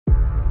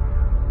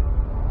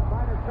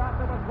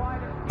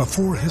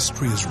Before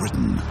history is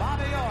written,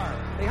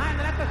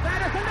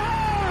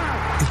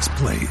 it's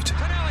played.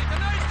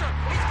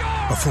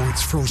 Before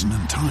it's frozen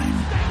in time,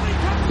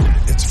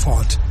 it's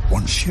fought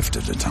one shift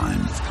at a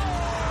time.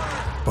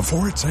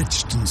 Before it's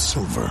etched in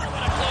silver,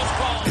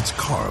 it's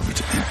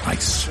carved in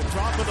ice.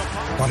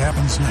 What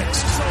happens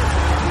next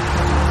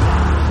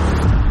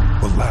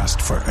will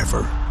last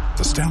forever.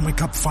 The Stanley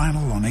Cup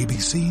Final on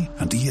ABC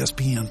and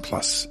ESPN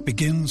Plus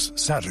begins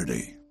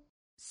Saturday.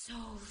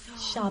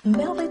 Shop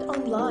Melvin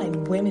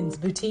Online Women's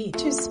Boutique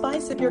to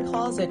spice up your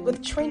closet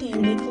with trendy,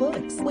 unique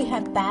looks. We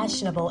have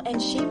fashionable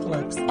and chic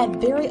looks at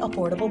very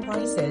affordable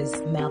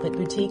prices. Melvin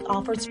Boutique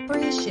offers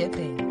free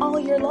shipping all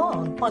year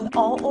long on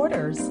all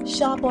orders.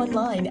 Shop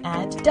online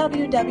at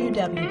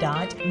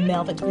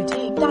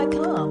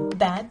www.melvitboutique.com.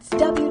 That's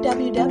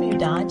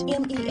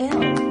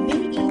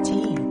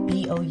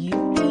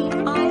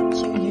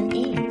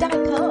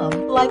www.melvitboutique.com.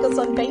 Like us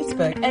on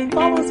Facebook and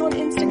follow us on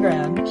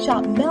Instagram.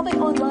 Shop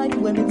Melvin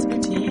Online Women's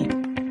Boutique.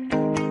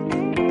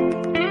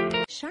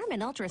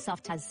 Charmin Ultra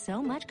Soft has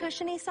so much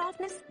cushiony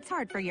softness, it's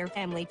hard for your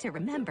family to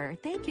remember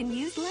they can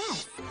use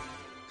less.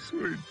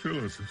 Sweet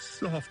pillows of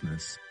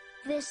softness.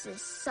 This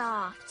is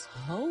soft.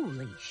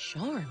 Holy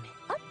Charmin.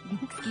 Oh,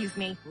 excuse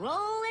me.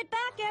 Roll it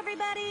back,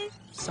 everybody.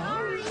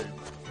 Sorry.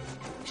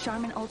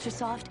 Charmin Ultra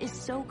Soft is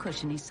so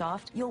cushiony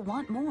soft, you'll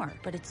want more.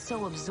 But it's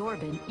so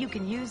absorbent, you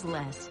can use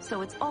less.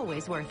 So it's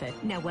always worth it.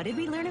 Now, what did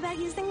we learn about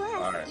using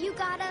less? Right. You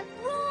gotta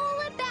roll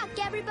it back,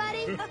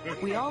 everybody.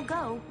 We all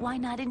go. Why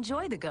not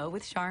enjoy the go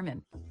with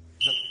Charmin?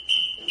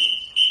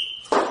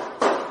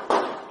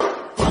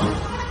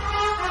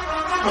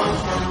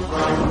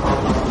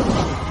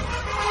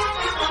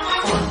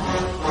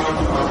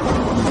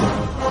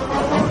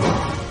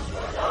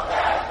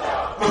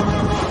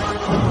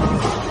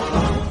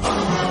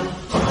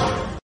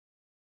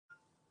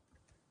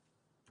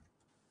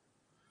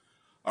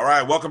 All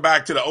right, welcome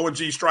back to the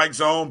O&G Strike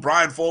Zone.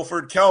 Brian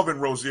Fulford, Kelvin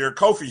Rozier,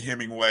 Kofi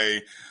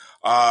Hemingway.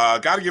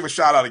 Got to give a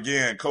shout out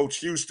again, Coach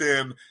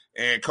Houston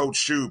and Coach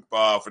Shoop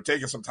for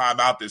taking some time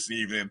out this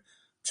evening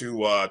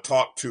to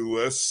talk to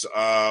us.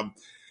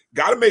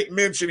 Got to make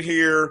mention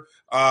here,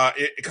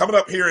 coming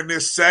up here in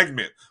this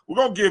segment, we're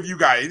going to give you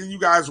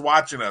guys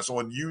watching us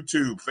on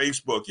YouTube,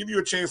 Facebook, give you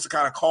a chance to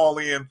kind of call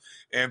in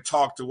and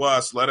talk to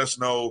us. Let us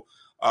know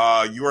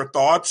your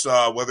thoughts,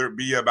 whether it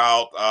be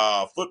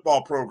about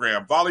football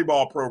program,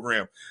 volleyball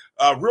program.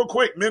 Real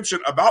quick mention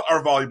about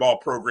our volleyball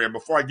program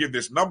before I give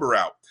this number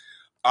out.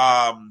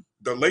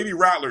 The Lady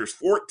Rattlers,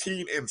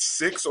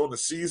 14-6 on the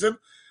season,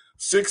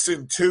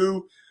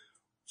 6-2.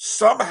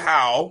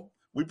 Somehow,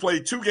 we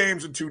played 2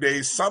 games in 2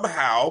 days.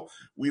 Somehow,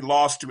 we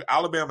lost to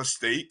Alabama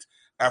State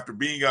after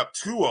being up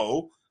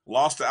 2-0,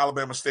 lost to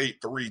Alabama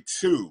State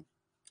 3-2.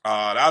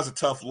 That was a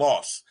tough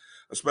loss,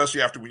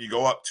 especially after when you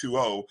go up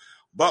 2-0.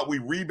 But we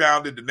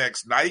rebounded the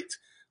next night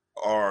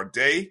or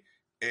day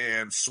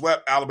and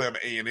swept Alabama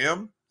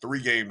A&M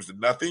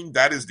 3-0.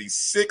 That is the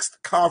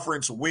 6th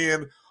conference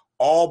win,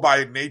 all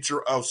by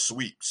nature of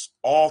sweeps,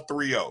 all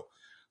 3-0.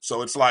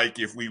 So it's like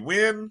if we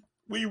win,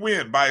 we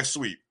win by a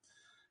sweep.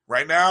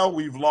 Right now,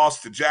 we've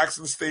lost to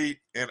Jackson State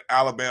and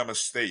Alabama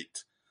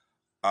State.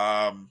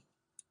 In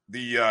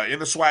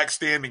the SWAC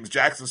standings,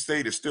 Jackson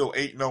State is still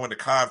 8-0 in the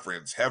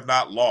conference, have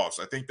not lost.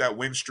 I think that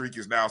win streak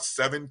is now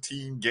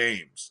 17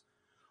 games,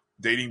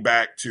 dating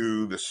back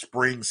to the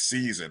spring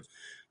season.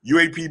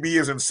 UAPB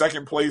is in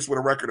second place with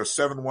a record of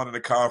 7-1 in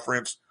the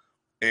conference,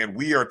 and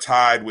we are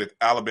tied with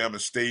Alabama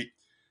State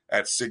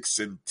at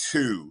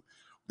 6-2.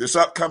 This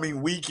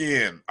upcoming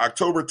weekend,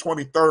 October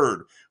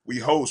 23rd, we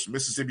host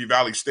Mississippi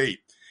Valley State.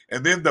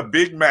 And then the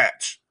big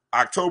match,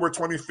 October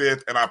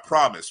 25th, and I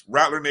promise,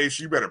 Rattler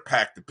Nation, you better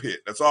pack the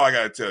pit. That's all I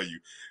got to tell you.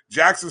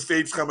 Jackson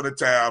State's coming to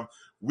town.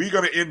 We're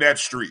going to end that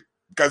streak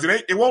because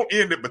it won't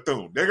end at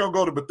Bethune. They're going to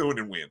go to Bethune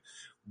and win.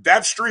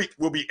 That streak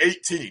will be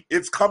 18.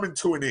 It's coming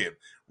to an end.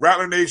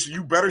 Rattler Nation,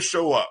 you better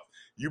show up.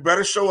 You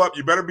better show up.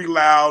 You better be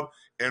loud,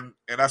 and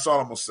that's all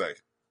I'm going to say.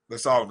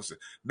 That's all I'm going to say.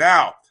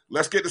 Now,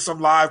 let's get to some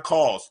live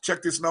calls.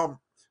 Check this number.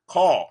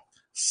 Call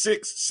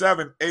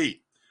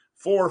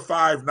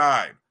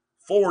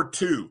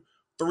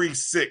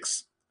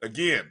 678-459-4236.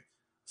 Again,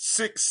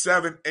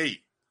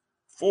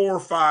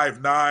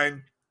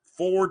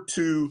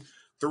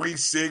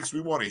 678-459-4236.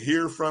 We want to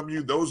hear from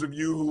you. Those of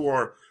you who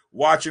are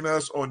watching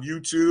us on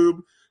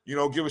YouTube,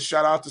 give a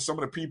shout out to some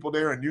of the people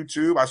there on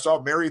YouTube. I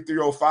saw Mary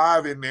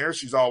 305 in there.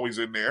 She's always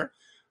in there.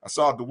 I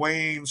saw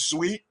Dwayne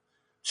Sweet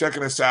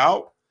checking us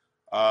out.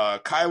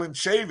 Kylan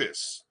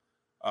Chavis,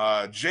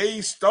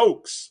 Jay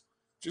Stokes,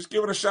 just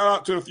giving a shout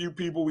out to a few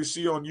people we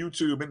see on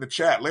YouTube in the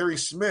chat. Larry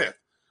Smith,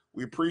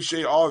 we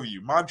appreciate all of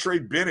you. Montre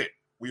Bennett,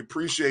 we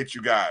appreciate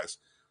you guys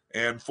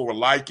and for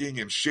liking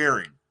and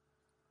sharing.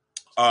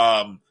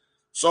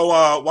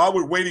 So while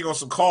we're waiting on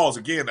some calls,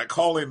 again, that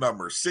call-in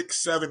number,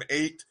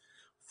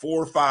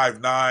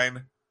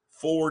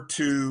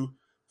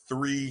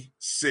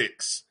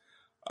 678-459-4236.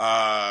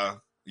 I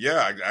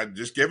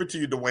just gave it to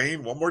you,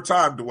 Dwayne. One more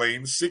time,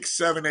 Dwayne.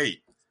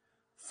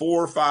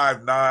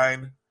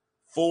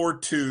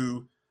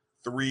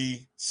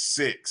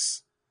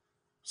 678-459-4236.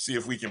 see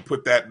if we can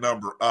put that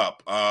number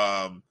up.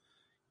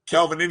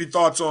 Kelvin, any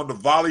thoughts on the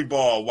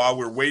volleyball while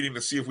we're waiting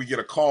to see if we get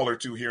a call or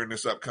two here in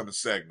this upcoming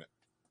segment?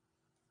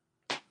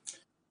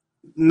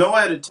 No,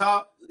 at the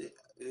top,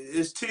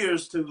 it's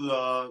tiers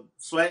to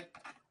SWAC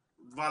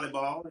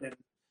volleyball, and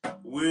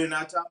we're in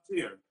our top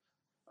tier.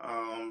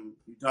 You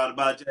talked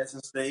about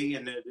Jackson State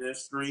and their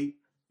streak.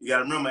 You got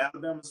to remember,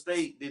 Alabama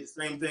State did the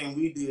same thing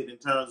we did in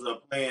terms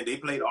of playing. They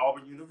played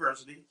Auburn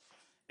University,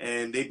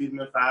 and they beat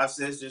them in 5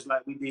 sets just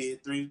like we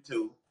did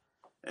 3-2.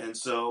 And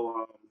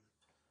so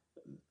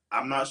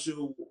I'm not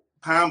sure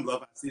Pine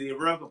Bluff, I see their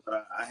record,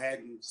 but I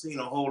hadn't seen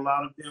a whole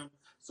lot of them,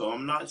 so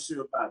I'm not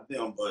sure about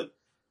them. But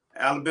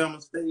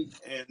Alabama State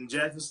and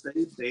Jackson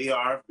State, they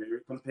are very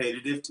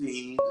competitive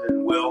teams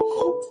and well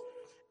coached.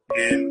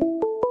 And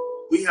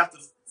we have to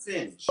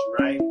finish,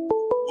 right?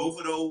 Both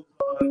of those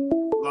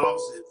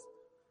losses,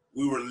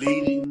 we were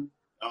leading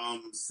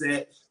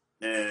sets,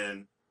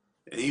 and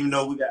even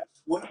though we got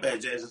swept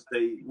at Jackson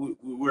State, we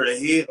were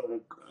ahead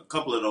on a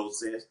couple of those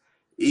sets.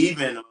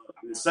 Even in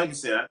the second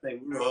set, I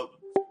think we were up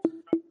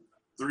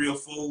 3 or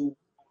 4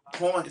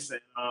 points, and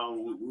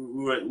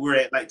we were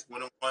at like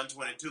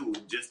 21-22.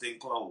 It just didn't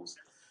close.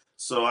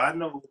 So I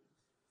know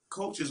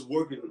Coach is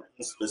working on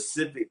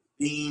specific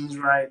themes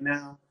right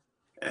now,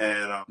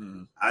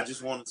 and I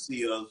just want to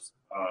see us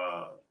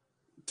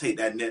take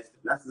that next.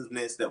 That's the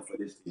next step for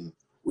this team.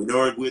 We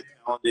know we're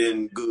talented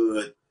and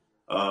good.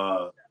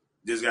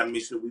 Just got to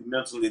make sure we're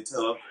mentally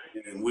tough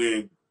and we're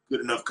in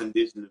good enough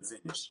condition to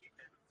finish.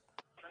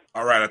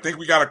 All right, I think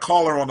we got a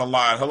caller on the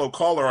line. Hello,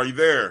 caller, are you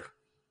there?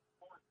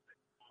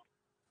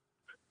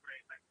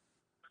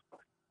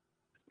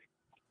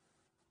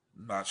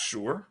 Not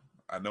sure.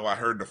 I know I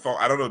heard the phone.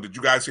 I don't know. Did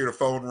you guys hear the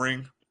phone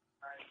ring?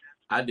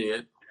 I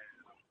did.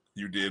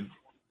 You did?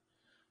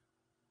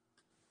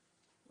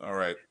 All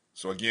right.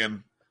 So,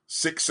 again,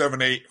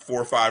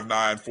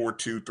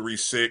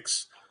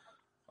 678-459-4236.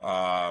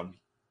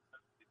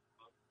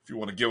 If you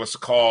want to give us a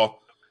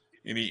call,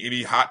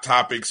 any hot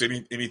topics,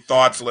 any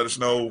thoughts, let us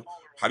know.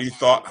 Any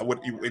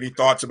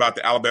thoughts about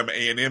the Alabama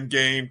A&M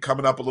game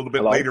coming up a little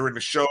bit later in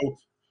the show?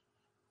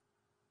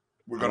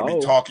 We're going to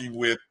be talking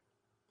with.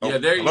 Yeah,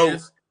 there he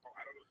is.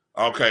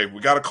 Okay,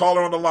 we got a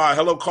caller on the line.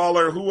 Hello,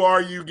 caller. Who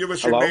are you? Give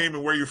us your name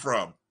and where you're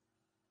from.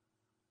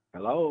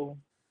 Hello.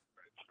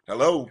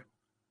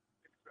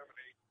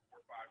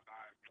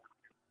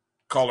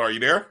 Caller, are you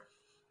there?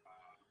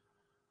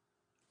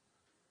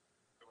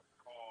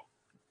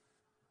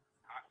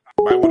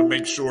 Might want to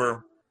make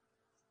sure.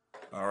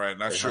 All right,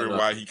 not sure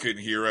why he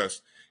couldn't hear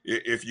us.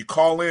 If you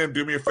call in,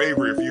 do me a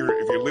favor. If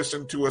you're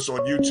listening to us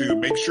on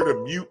YouTube, make sure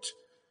to mute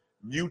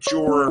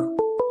your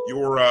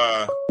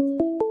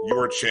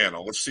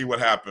channel. Let's see what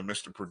happened,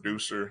 Mr.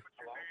 Producer.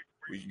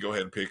 We can go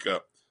ahead and pick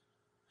up.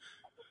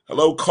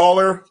 Hello,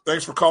 caller.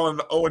 Thanks for calling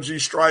the O&G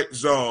Strike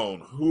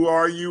Zone. Who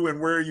are you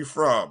and where are you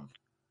from?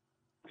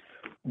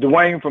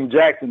 Dwayne from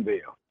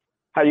Jacksonville.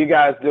 How you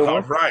guys doing?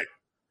 All right.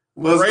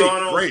 What's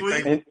going on, great.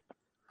 sweet?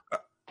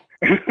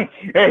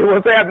 Hey,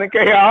 what's happening,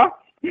 KR?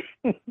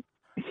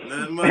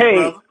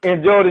 Hey,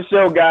 enjoy the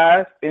show,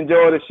 guys.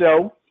 Enjoy the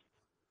show.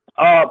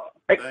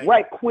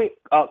 Right quick,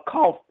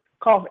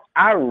 Coffee.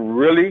 I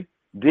really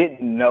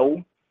didn't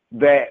know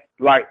that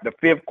like the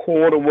fifth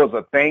quarter was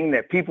a thing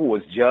that people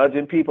was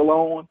judging people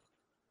on.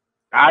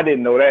 I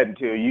didn't know that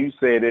until you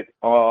said it.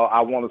 I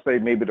want to say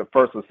maybe the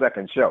first or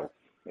second show.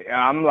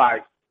 I'm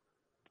like,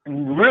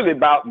 really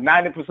about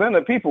 90%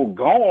 of people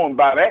gone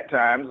by that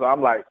time. So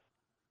I'm like,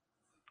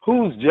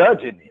 who's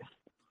judging this?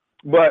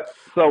 But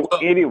so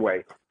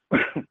anyway,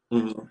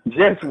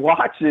 just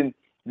watching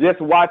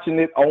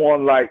it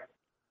on like,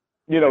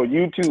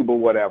 YouTube or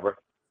whatever,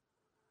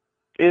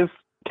 it's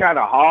kind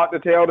of hard to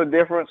tell the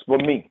difference for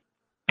me.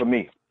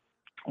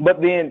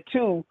 But then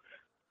too,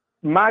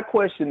 my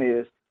question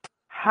is,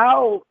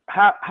 how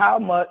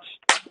much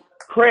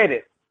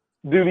credit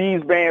do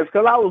these bands?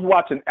 Because I was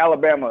watching A&M,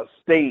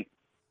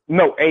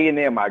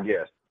 I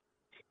guess.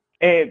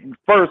 And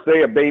first,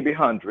 they're a baby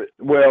 100.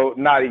 Well,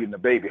 not even a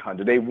baby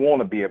 100. They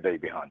want to be a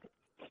baby 100.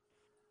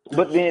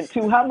 But then,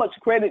 too, how much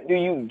credit do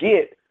you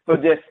get for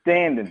just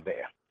standing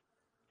there?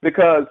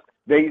 Because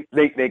they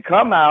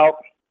come out,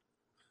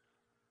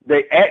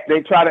 they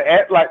try to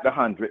act like the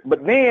 100.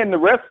 But then the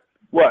rest,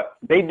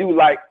 they do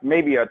like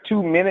maybe a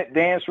 2-minute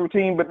dance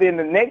routine. But then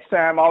the next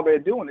time, all they're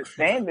doing is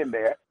standing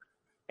there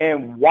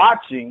and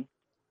watching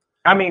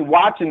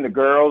the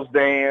girls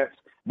dance.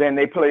 Then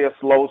they play a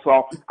slow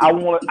song.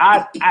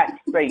 I'd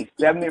say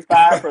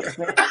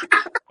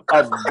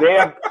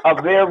 75%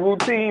 of their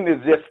routine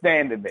is just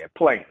standing there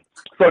playing.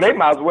 So they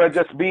might as well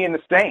just be in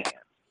the stands.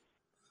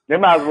 They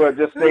might as well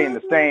just stay in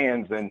the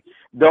stands and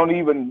don't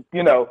even,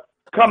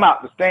 come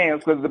out the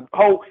stands, because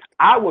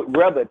I would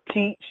rather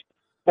teach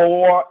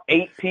 4-8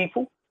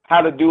 people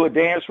how to do a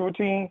dance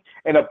routine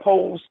as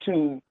opposed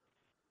to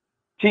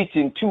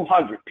teaching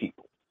 200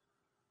 people.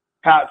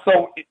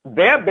 So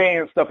their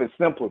band stuff is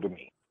simple to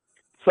me.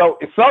 So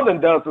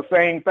Southern does the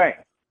same thing.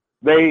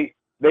 They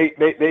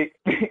play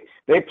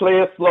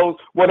it slow.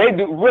 Well, they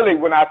do really.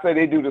 When I say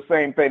they do the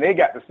same thing, they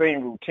got the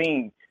same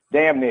routine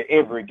damn near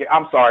every game.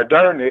 I'm sorry,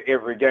 darn near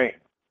every game.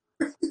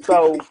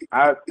 So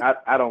I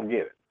don't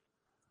get it.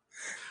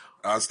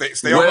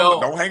 Stay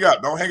on. Don't hang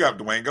up. Don't hang up,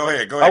 Dwayne. Go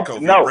ahead,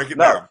 Kofi. No, break it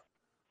down.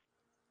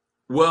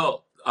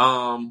 Well,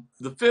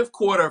 the fifth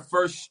quarter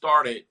first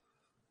started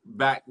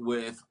back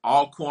with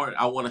Alcorn.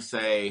 I want to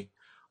say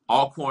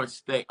Alcorn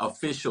State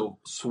official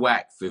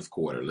SWAC fifth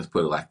quarter. Let's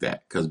put it like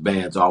that, because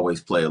bands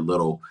always play a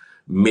little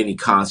mini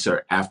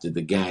concert after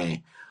the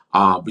game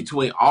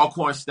between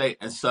Alcorn State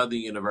and Southern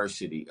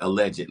University,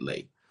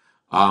 allegedly,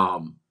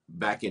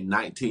 back in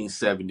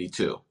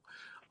 1972.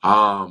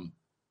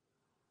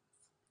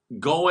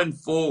 Going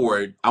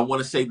forward, I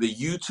want to say the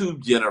YouTube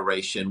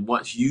generation,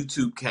 once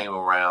YouTube came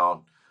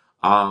around,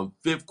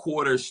 fifth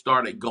quarter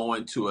started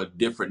going to a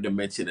different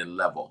dimension and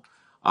level.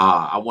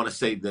 I want to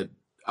say that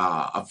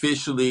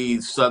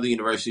officially Southern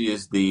University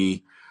is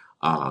the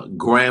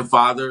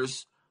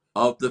grandfathers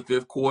of the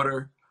fifth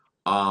quarter.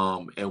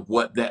 And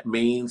what that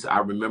means, I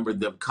remember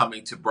them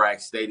coming to Bragg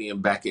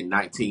Stadium back in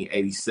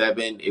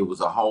 1987. It was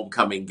a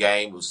homecoming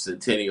game. It was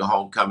Centennial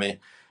homecoming.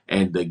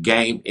 And the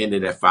game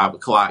ended at 5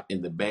 o'clock,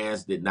 and the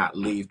bands did not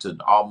leave till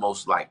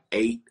almost like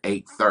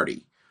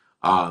 8:30.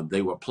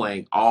 They were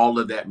playing all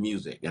of that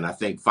music. And I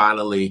think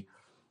finally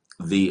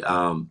the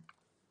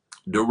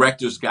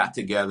directors got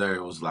together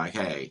and was like,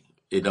 hey,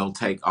 it don't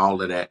take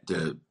all of that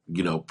to,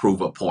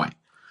 prove a point.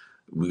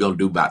 We're going to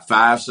do about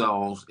 5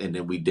 songs, and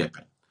then we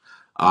dipping.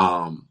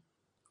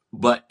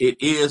 But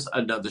it is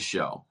another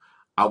show.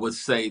 I would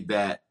say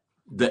that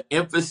the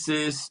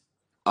emphasis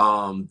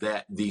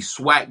that the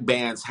SWAC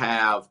bands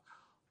have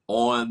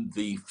on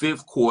the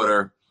fifth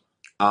quarter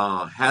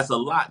has a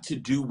lot to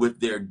do with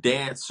their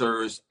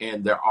dancers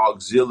and their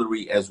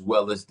auxiliary as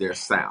well as their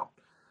sound.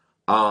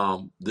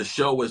 The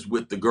show is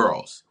with the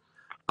girls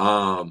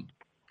and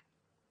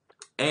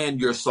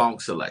your song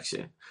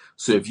selection.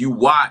 So if you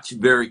watch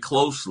very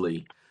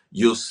closely,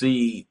 you'll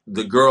see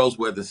the girls,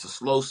 whether it's a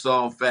slow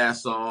song,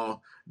 fast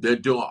song, they're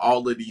doing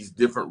all of these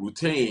different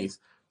routines.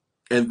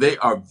 And they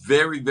are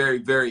very, very,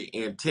 very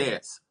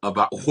intense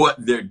about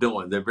what they're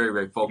doing. They're very,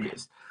 very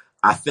focused.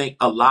 I think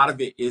a lot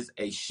of it is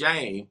a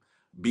shame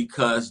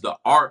because the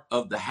art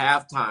of the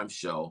halftime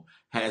show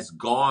has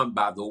gone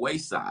by the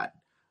wayside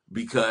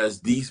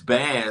because these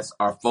bands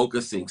are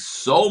focusing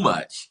so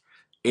much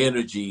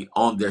energy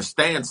on their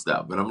stand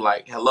stuff. And I'm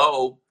like,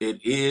 hello,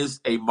 it is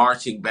a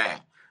marching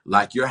band.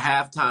 Like your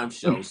halftime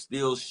show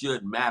still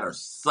should matter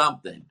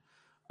something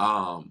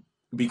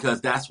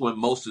because that's when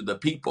most of the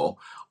people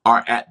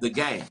are at the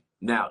game.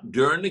 Now,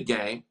 during the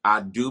game, I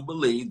do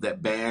believe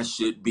that bands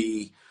should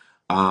be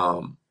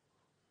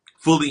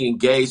fully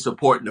engaged,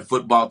 supporting the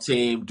football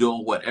team,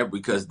 doing whatever,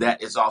 because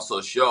that is also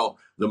a show.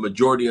 The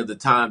majority of the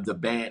time, the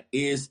band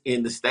is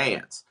in the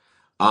stands.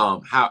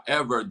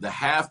 However, the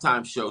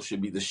halftime show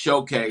should be the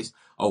showcase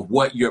of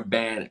what your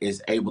band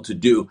is able to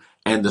do.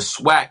 And the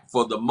SWAC,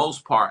 for the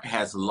most part,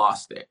 has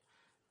lost it.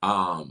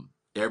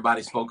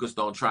 Everybody's focused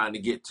on trying to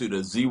get to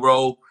the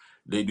zero.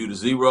 They do the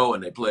zero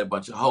and they play a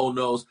bunch of whole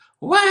notes.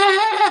 Wah,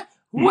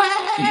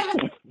 wah,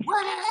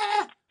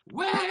 wah,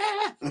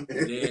 wah. And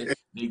then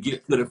they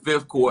get to the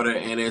fifth quarter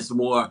and it's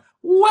more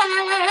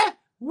wah,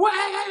 wah,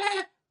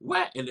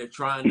 wah. And they're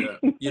trying to,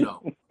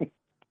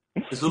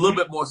 it's a little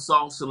bit more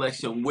song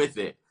selection with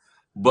it.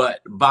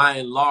 But by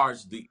and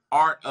large, the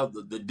art of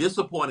the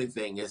disappointing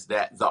thing is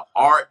that the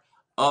art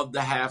of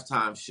the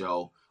halftime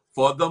show,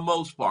 for the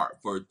most part,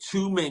 for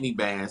too many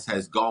bands,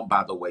 has gone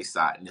by the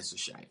wayside, and it's a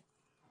shame.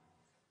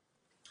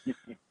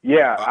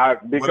 Yeah,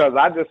 because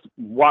I just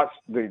watched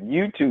the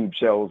YouTube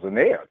shows and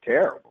they are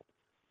terrible.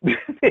 I'm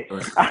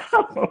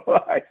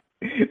like,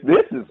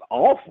 this is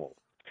awful.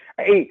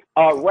 Hey,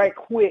 right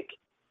quick,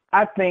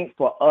 I think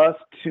for us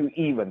to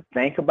even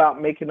think about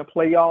making the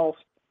playoffs,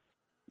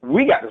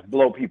 we got to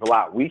blow people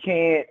out. We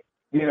can't,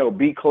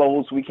 be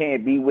close. We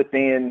can't be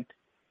within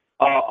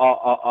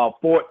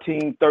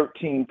 14,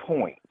 13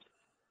 points.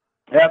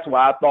 That's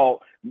why I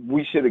thought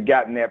we should have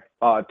gotten that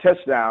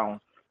touchdown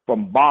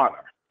from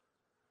Bonner,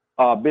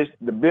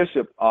 the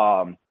Bishop,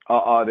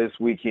 this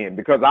weekend,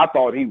 because I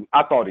thought he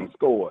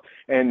scored,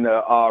 and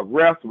the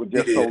refs were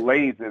just so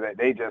lazy that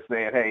they just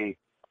said, "Hey,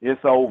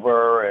 it's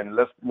over, and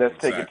let's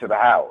take it to the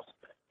house."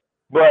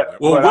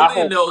 But Willie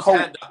and those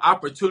had the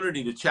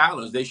opportunity to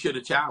challenge. They should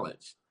have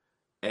challenged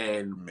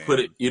and put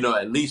it,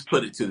 at least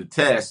put it to the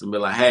test and be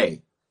like,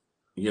 "Hey,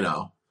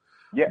 Yeah.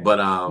 But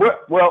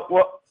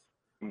well,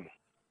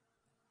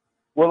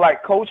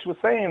 like Coach was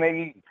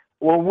saying,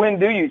 when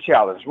do you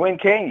challenge? When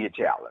can you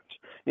challenge?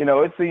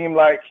 It seemed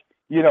like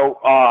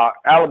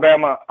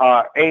Alabama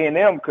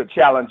A&M could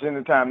challenge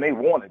anytime they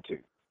wanted to,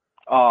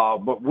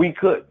 but we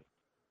couldn't.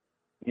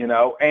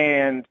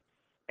 I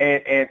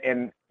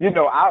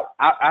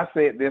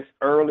said this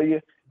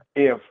earlier.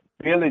 If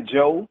Billy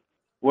Joe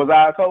was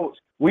our coach,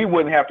 we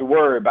wouldn't have to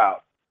worry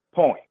about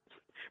points,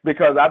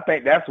 because I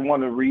think that's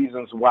one of the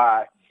reasons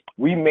why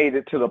we made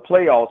it to the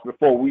playoffs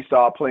before we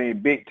started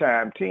playing big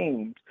time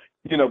teams,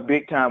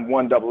 big time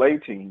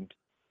 1AA teams,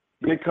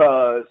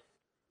 because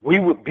we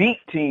would beat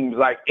teams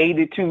like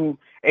 82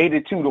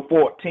 to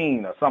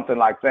 14 or something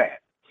like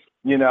that.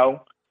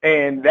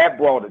 and that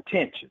brought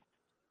attention.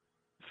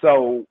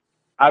 So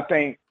I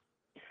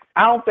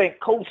don't think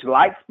Coach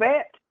likes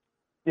that.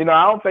 I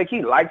don't think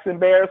he likes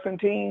embarrassing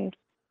teams,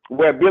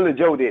 where Billy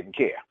Joe didn't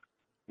care.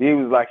 He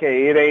was like,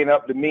 hey, it ain't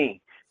up to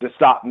me to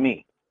stop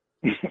me.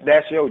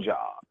 That's your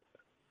job.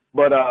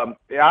 But I'm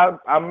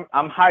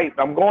hyped.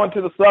 I'm going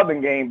to the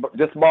Southern game, but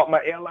just bought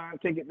my airline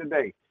ticket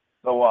today.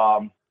 So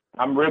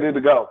I'm ready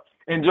to go.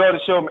 Enjoy the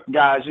show,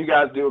 guys. You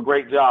guys do a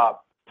great job.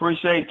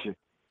 Appreciate you.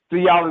 See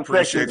y'all in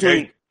Section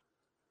 3.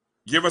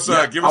 Give us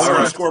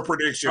a score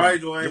prediction. All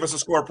right, Dwayne. Give us a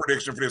score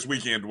prediction for this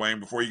weekend, Dwayne,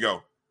 before you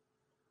go.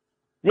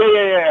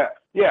 Yeah.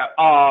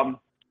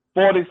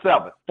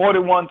 47,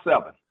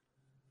 41-7.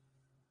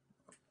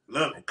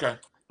 Love it. Okay.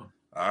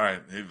 All right.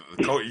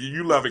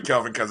 You love it,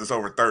 Kelvin, because it's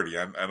over 30.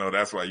 I know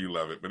that's why you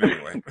love it. But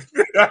anyway.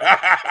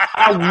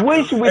 I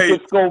wish we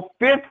could score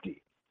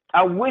 50.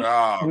 I wish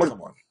come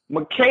on.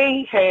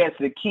 McKay has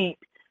to keep,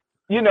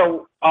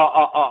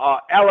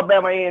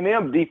 Alabama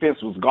A&M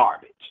defense was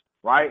garbage,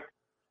 right?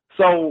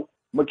 So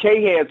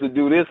McKay has to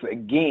do this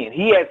again.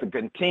 He has to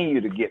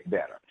continue to get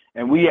better.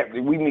 And we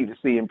need to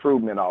see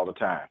improvement all the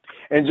time.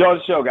 Enjoy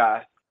the show,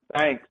 guys.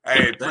 Thanks.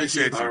 Hey,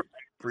 appreciate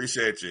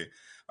you.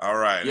 All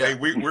right. Yeah. Hey,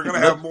 we're going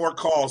to have more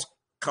calls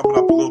coming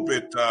up a little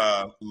bit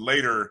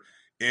later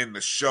in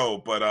the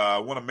show, but I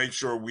want to make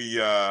sure we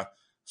got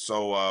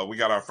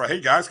our –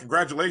 hey, guys,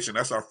 congratulations.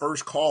 That's our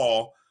first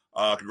call.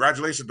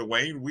 Congratulations,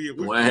 Dwayne. We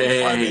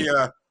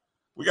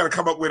got to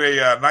come up with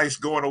a nice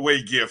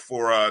going-away gift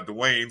for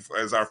Dwayne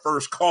as our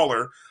first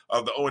caller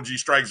of the O&G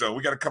Strike Zone.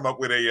 We got to come up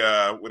with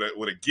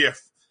a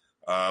gift,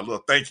 a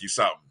little thank you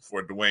something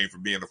for Dwayne for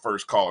being the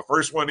first caller.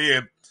 First one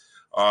in.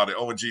 The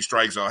O&G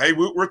Strike Zone. Hey,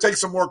 we'll take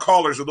some more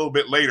callers a little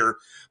bit later,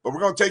 but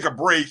we're going to take a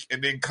break,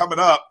 and then coming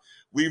up,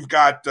 we've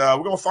got we're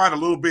going to find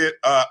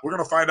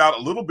out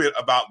a little bit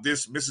about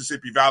this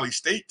Mississippi Valley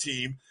State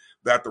team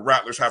that the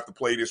Rattlers have to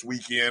play this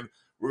weekend.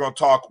 We're going to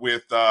talk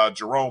with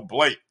Jerome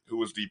Blake, who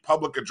was the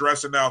public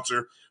address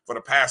announcer for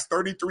the past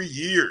 33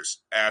 years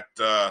at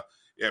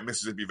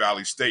Mississippi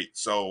Valley State.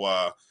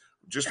 So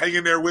just hang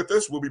in there with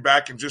us. We'll be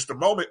back in just a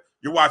moment.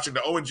 You're watching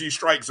the O&G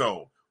Strike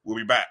Zone. We'll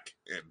be back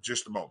in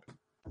just a moment.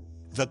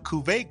 The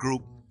Cuvée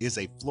Group is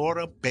a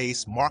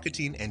Florida-based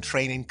marketing and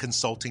training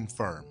consulting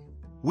firm.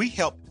 We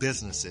help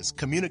businesses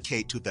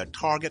communicate to their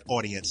target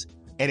audience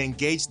and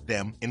engage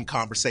them in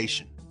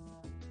conversation.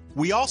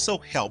 We also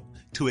help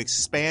to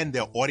expand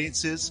their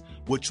audiences,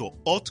 which will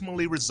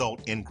ultimately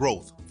result in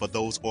growth for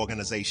those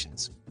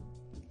organizations.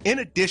 In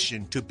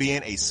addition to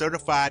being a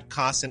certified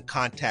constant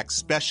contact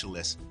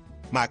specialist,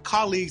 my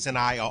colleagues and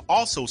I are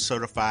also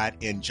certified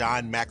in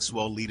John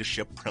Maxwell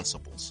Leadership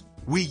Principles.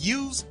 We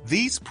use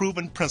these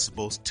proven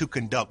principles to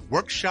conduct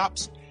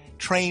workshops,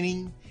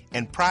 training,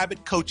 and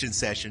private coaching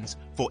sessions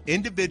for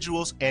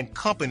individuals and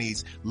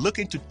companies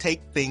looking to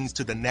take things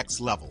to the next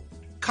level.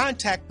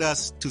 Contact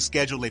us to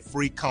schedule a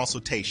free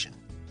consultation.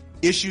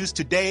 Issues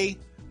today,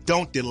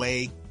 don't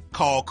delay,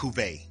 call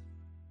Cuvée.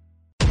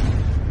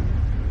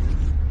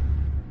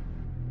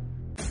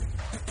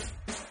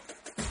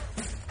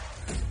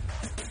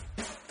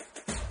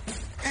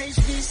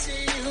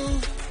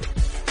 HBCU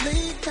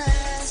League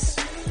Pass.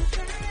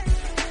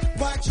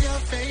 Watch your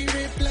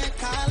favorite black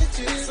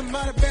colleges. Some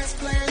of the best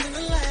players in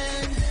the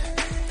land.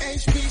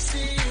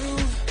 HBCU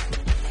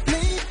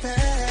League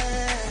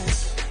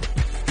Pass.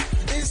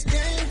 It's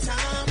game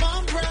time.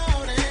 I'm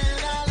proud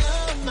and I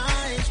love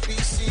my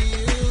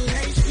HBCU.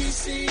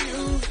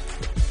 HBCU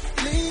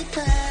League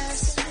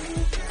Pass.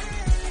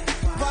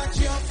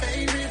 Watch your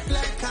favorite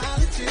black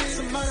colleges.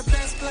 Some of the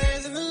best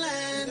players in the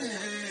land.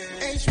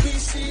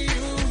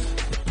 HBCU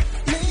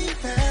League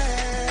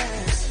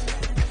Pass.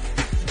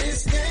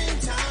 It's game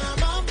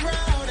time. I'm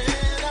proud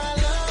and I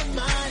love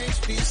my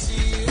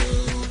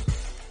HBCU.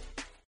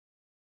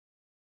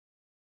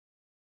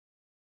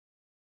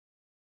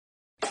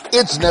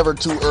 It's never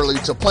too early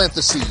to plant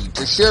the seed,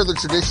 to share the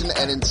tradition,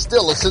 and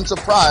instill a sense of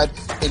pride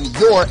in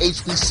your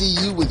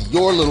HBCU with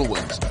your little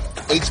ones.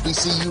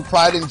 HBCU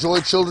Pride and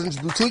Joy Children's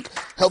Boutique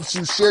helps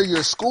you share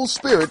your school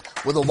spirit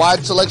with a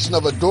wide selection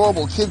of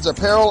adorable kids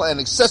apparel and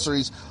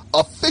accessories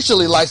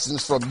officially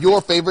licensed from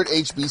your favorite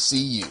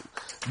HBCU.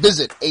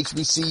 Visit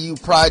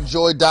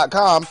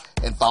hbcupridejoy.com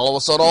and follow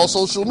us on all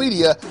social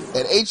media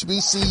at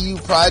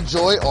HBCU Pride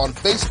Joy on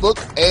Facebook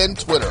and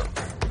Twitter.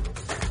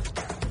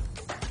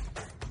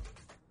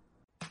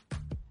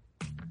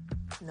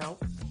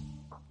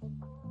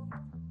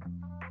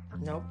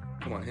 Nope.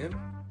 Come on, him?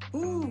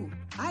 Ooh,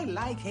 I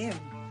like him.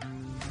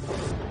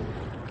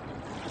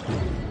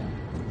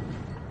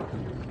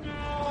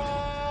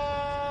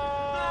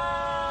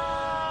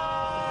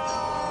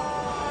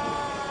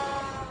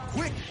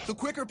 Quick, the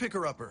Quicker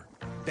Picker-Upper.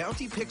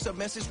 Bounty picks up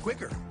message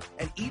quicker,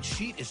 and each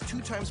sheet is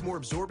 2 times more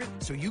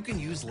absorbent so you can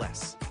use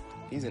less.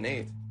 He's an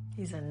 8.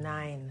 He's a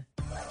 9.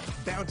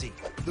 Bounty,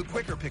 the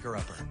Quicker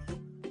Picker-Upper.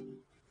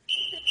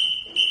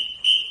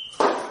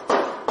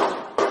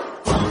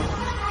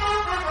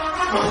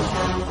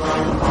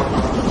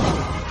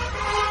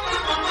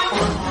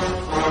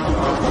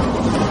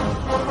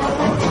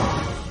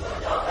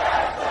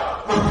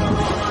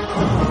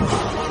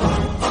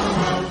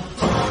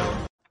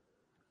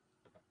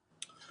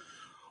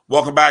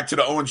 Welcome back to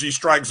the ONG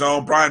Strike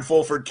Zone. Brian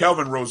Fulford,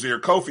 Kelvin Rozier,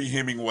 Kofi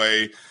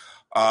Hemingway.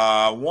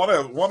 Want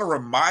to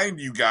remind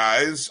you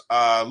guys,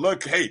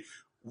 look, hey,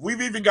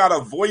 we've even got a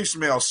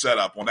voicemail set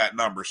up on that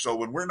number. So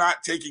when we're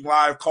not taking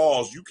live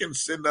calls, you can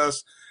send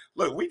us,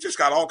 look, we just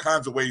got all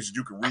kinds of ways that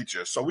you can reach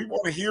us. So we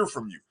want to hear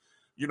from you.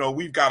 You know,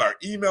 we've got our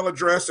email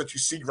address that you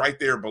see right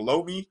there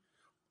below me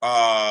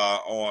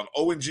on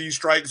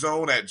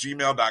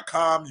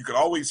ongstrikezone@gmail.com. You can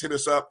always hit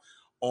us up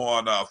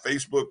on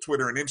Facebook,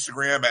 Twitter, and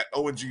Instagram at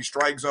ONG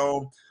Strike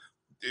Zone.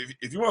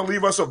 If you want to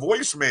leave us a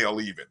voicemail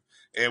even,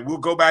 and we'll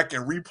go back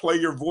and replay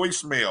your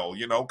voicemail,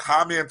 you know,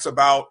 comments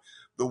about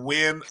the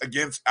win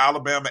against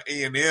Alabama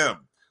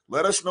A&M.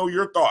 Let us know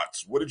your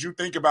thoughts. What did you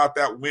think about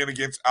that win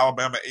against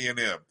Alabama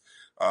A&M?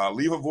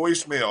 Leave a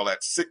voicemail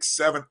at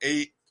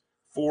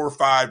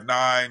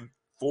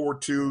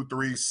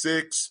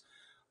 678-459-4236.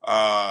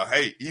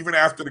 Hey, even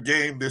after the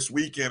game this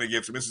weekend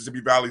against Mississippi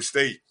Valley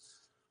State,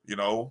 you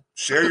know,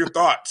 share your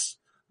thoughts.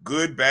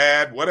 Good,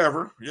 bad,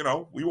 whatever. You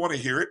know, we want to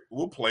hear it.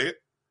 We'll play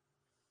it.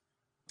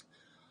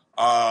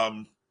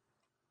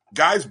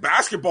 Guys,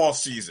 basketball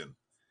season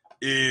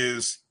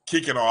is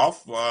kicking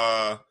off.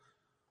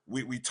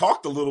 We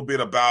talked a little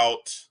bit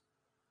about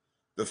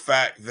the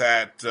fact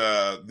that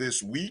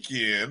this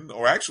weekend,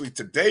 or actually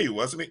today,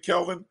 wasn't it,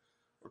 Kelvin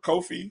or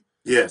Kofi?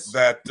 Yes.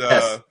 That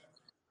yes.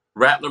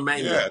 Rattler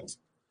Mania. Yeah,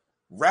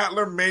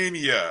 Rattler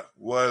Mania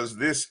was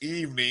this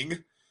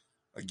evening.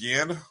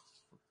 Again,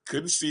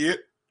 couldn't see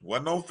it.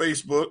 Wasn't on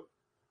Facebook,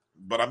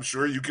 but I'm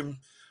sure you can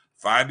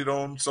find it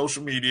on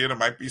social media. There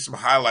might be some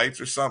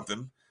highlights or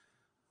something.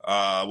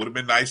 Would have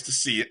been nice to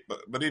see it,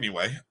 but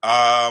anyway.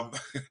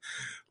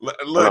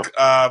 Look,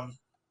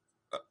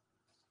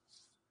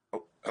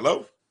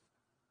 hello?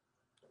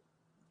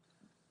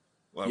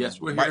 Well,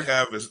 yes, we're might here.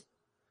 Have is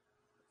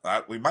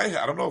we might.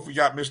 I don't know if we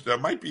got Mr.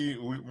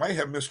 We might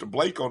have Mr.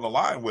 Blake on the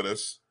line with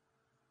us.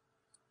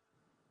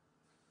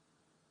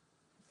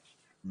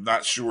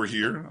 Not sure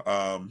here.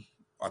 I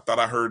thought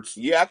I heard.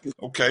 Yeah, I can.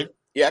 Okay.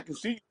 Yeah, I can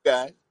see you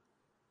guys.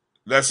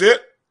 That's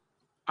it?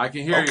 I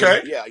can hear you.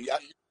 Okay.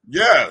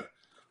 Yeah.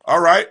 All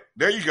right.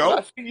 There you go. Well,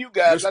 I see you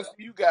guys. I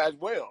see you guys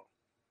well.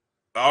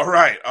 All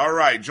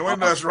right.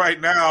 Joining us right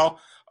now,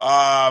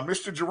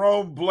 Mr.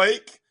 Jerome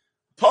Blake,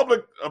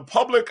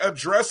 public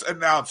address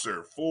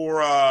announcer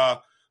for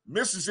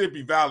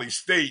Mississippi Valley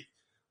State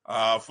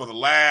for the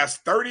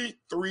last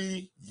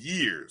 33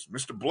 years.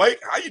 Mr. Blake,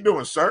 how you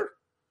doing, sir?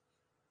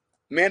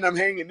 Man, I'm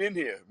hanging in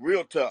here.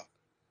 Real tough.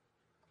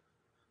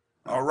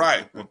 All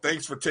right. Well,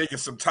 thanks for taking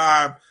some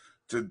time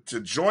to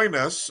join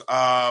us.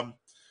 So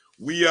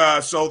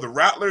the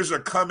Rattlers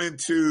are coming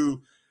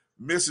to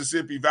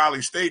Mississippi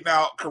Valley State.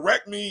 Now,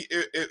 correct me,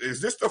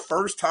 is this the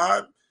first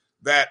time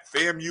that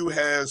FAMU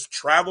has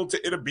traveled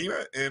to Itta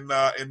Bena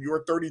in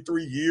your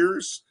 33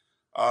 years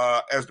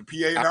as the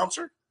PA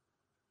announcer?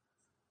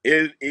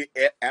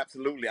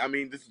 Absolutely. I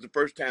mean, this is the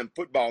first time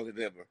football has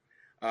ever.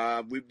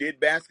 We did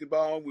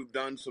basketball. We've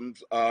done some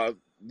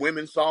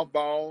women's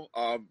softball,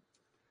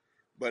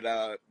 but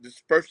this is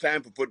the first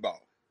time for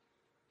football.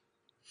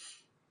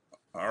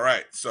 All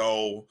right.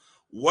 So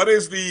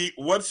what's the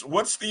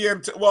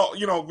well,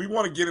 you know, we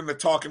want to get into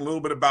talking a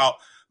little bit about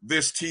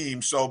this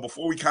team. So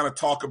before we kind of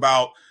talk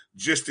about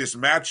just this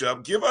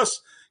matchup, give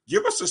us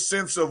a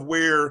sense of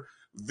where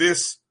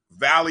this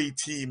Valley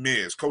team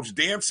is. Coach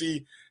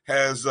Dancy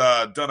has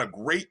done a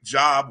great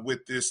job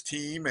with this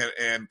team,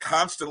 and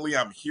constantly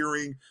I'm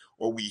hearing,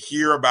 or we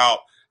hear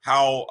about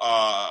how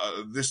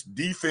this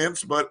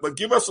defense, but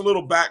give us a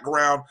little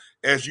background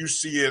as you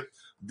see it,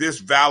 this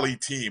Valley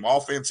team,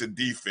 offense and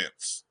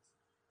defense.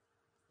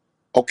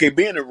 Okay,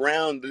 being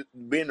around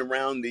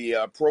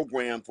the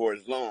program for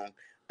as long,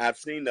 I've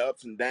seen the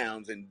ups and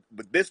downs, and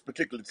with this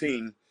particular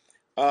team,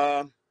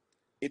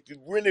 if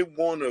you really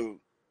want to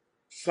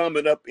sum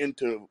it up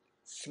into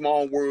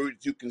small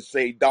words, you can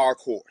say dark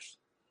horse.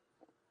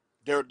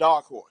 They're a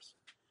dark horse.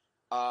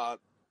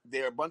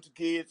 They're a bunch of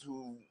kids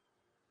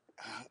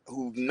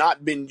who've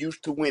not been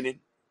used to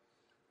winning,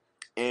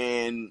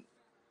 and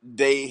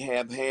they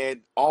have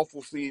had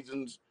awful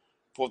seasons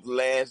for the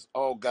last,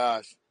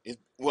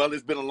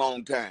 it's been a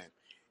long time.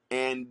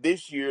 And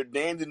this year,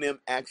 Dan and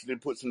them actually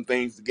put some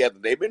things together.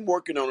 They've been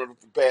working on it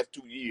for the past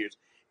 2 years,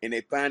 and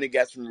they finally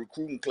got some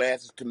recruiting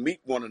classes to meet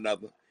one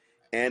another.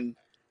 And,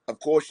 of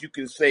course, you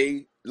can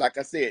say, like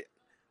I said,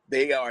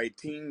 they are a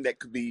team that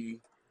could be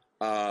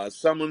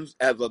summoned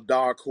as a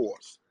dark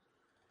horse.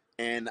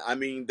 And, I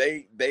mean,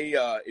 they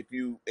if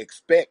you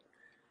expect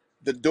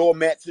the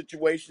doormat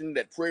situation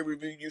that Prairie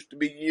View used to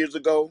be years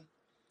ago,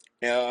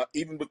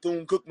 even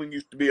Bethune-Cookman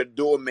used to be a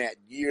doormat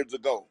years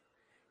ago.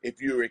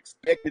 If you're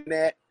expecting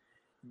that,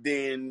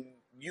 then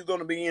you're going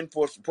to be in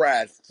for a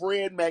surprise.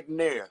 Fred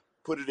McNair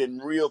put it in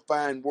real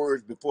fine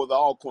words before the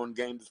Alcorn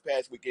game this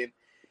past weekend.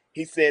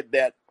 He said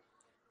that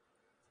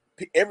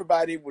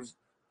everybody was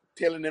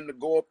telling them to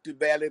go up to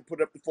Valley,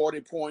 put up the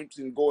 40 points,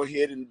 and go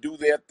ahead and do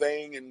their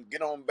thing and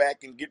get on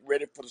back and get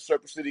ready for the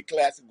Circuit City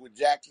Classic with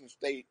Jackson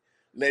State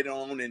later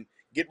on and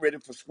get ready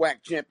for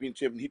SWAC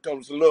championship. And he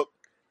told us, look,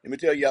 let me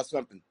tell y'all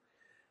something.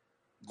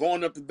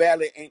 Going up the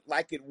valley ain't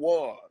like it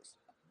was.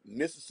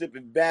 Mississippi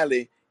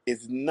Valley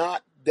is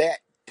not that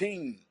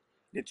team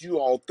that you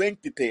all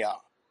think that they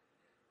are.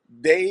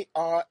 They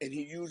are, and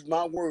he used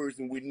my words,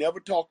 and we never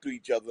talk to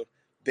each other,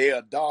 they are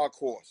a dark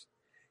horse.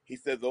 He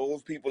said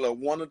those people are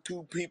one or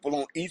two people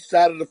on each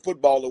side of the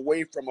football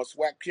away from a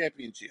SWAC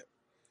championship.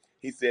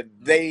 He said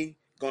they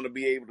going to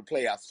be able to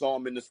play. I saw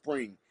them in the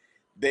spring.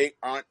 They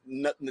aren't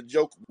nothing to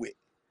joke with.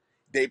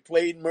 They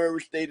played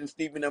Murray State and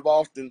Stephen F.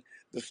 Austin.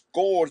 The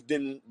scores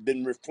didn't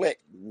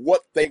reflect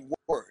what they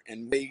were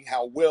and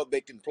how well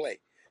they can play.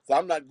 So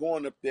I'm not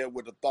going up there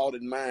with a thought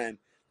in mind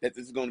that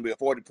this is going to be a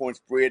 40-point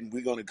spread and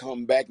we're going to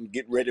come back and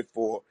get ready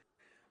for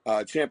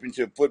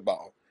championship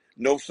football.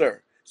 No,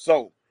 sir.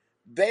 So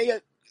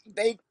they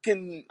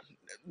can.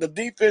 The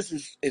defense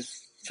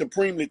is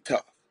supremely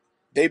tough.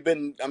 They've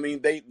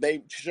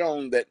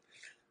shown that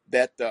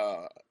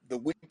the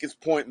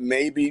weakest point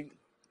might be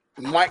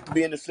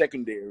in the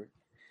secondary.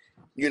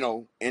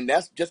 And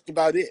that's just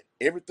about it.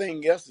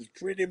 Everything else is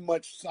pretty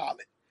much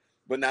solid.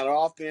 But now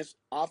the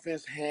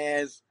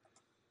offense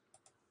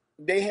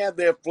they have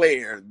their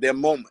flair, their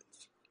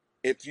moments.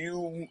 If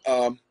you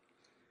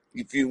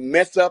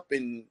mess up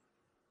and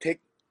take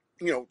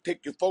your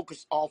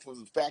focus off of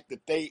the fact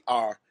that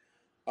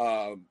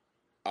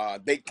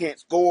they can't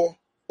score,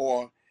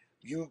 or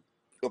you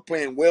are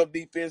playing well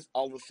defense,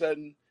 all of a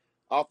sudden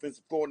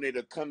offensive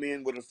coordinator come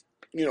in with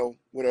an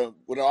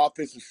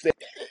offensive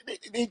set.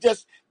 They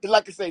just,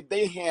 like I say,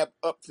 they are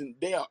up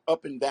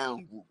and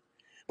down group.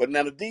 But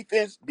now the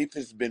defense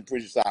has been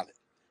pretty solid.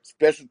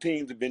 Special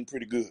teams have been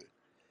pretty good.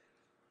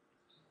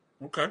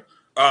 Okay.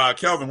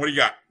 Kelvin, what do you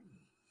got?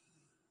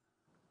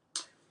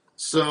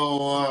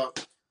 So,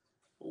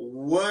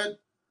 what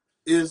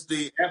is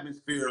the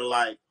atmosphere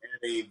like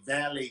at a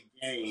Valley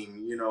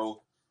game?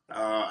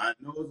 I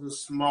know it's a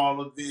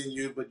smaller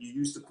venue, but you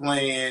used to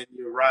playing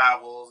your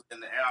rivals in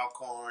the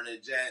Alcorn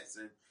and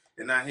Jackson,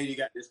 and now here you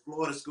got this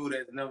Florida school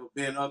that's never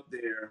been up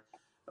there.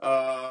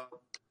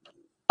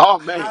 Oh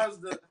man, how's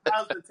the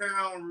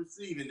town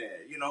receiving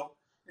that?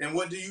 And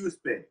what do you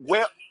expect?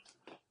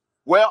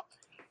 Well,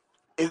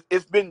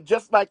 it's been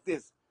just like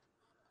this.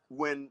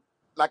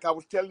 Like I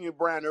was telling you,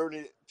 Brian,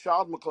 earlier,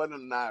 Charles McClellan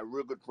and I are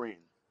real good friends.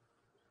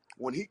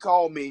 When he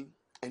called me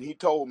and he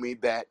told me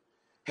that,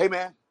 hey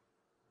man,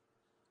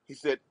 he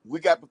said, we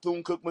got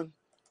Bethune-Cookman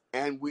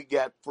and we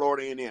got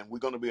Florida A&M. We're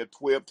going to be a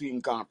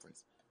 12-team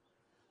conference.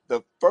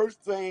 The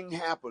first thing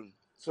happened.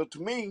 So to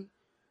me,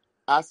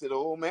 I said,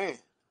 oh man.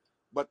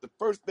 But the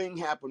first thing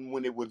happened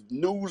when it was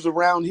news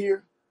around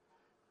here.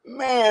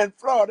 Man,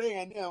 Florida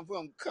A&M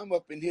going to come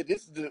up in here.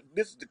 This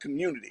is the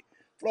community.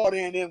 Florida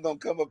A&M going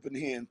to come up in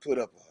here and put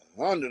up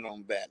 100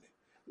 on Valley.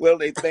 Well,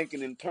 they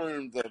thinking in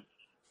terms of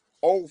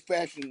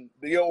old-fashioned,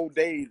 the old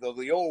days or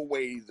the old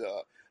ways.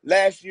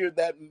 Last year,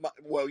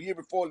 year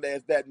before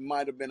last, that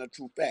might have been a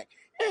true fact.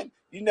 And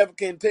you never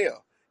can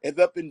tell. As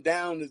up and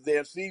down as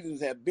their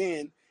seasons have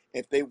been,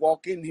 if they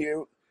walk in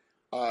here,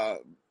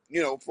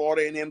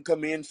 Florida A&M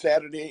come in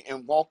Saturday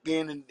and walk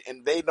in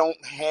and they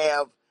don't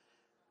have,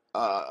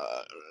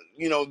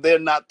 they're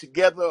not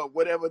together or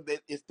whatever.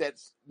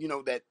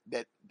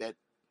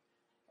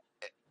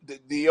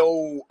 The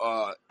old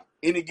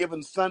any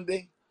given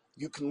Sunday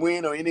you can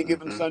win or any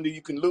given Sunday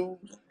you can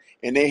lose,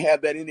 and they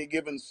have that any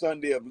given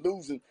Sunday of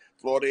losing.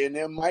 Florida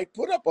A&M might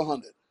put up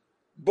 100,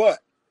 but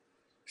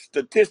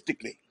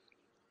statistically,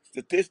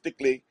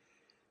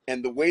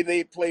 and the way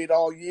they played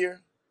all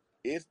year,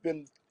 it's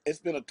been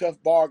a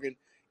tough bargain.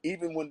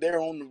 Even when they're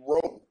on the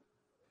road,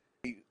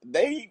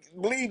 they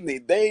believe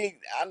me.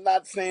 I'm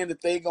not saying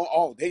that they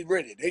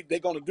ready. They're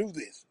gonna do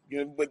this.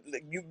 But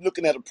you're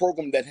looking at a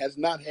program that has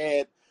not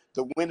had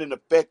the winning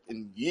effect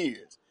in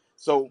years.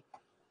 So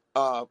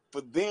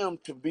for them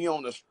to be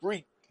on the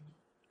street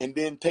and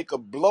then take a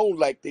blow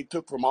like they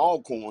took from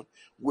Alcorn,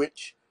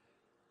 which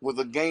was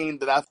a game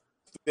that I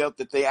felt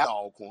that they had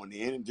Alcorn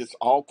in, and just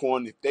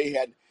Alcorn, if they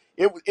had,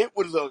 it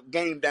was a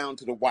game down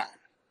to the wire.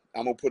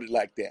 I'm gonna put it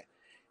like that.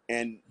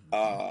 And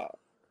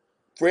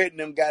Fred and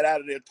them got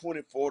out of there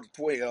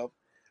 24-12,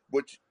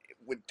 which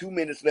with 2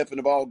 minutes left in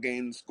the ball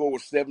game, the score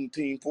was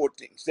 17-14,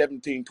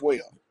 17-12.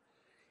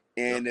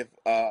 And if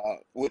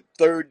with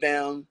third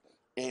down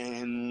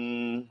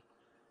and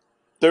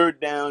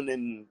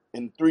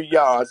 3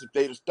 yards, if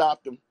they'd have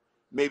stopped them,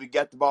 maybe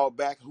got the ball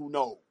back, who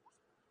knows?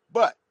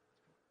 But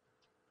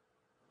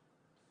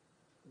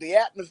the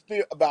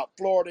atmosphere about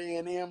Florida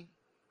A&M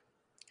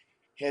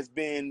has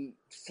been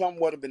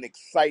somewhat of an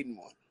exciting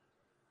one.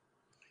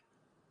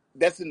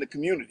 That's in the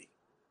community.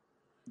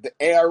 The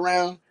air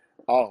around,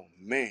 oh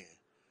man,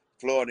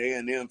 Florida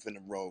A&M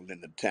finna roll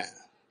into town.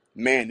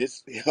 Man,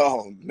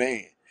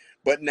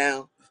 But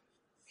now,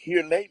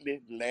 here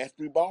lately, the last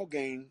 3 ball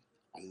games,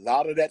 a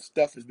lot of that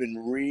stuff has been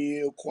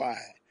real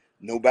quiet.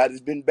 Nobody's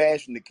been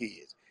bashing the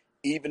kids,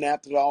 even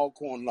after the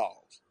Alcorn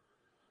loss.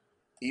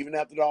 Even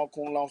after the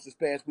Alcorn loss this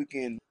past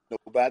weekend,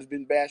 nobody's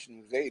been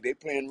bashing them. They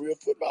playing real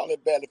football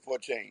at Valley for a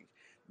change.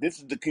 This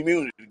is the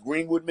community.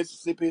 Greenwood,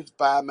 Mississippi is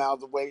 5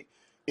 miles away.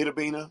 Itta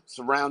Bena,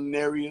 surrounding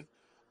area,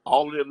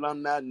 all of the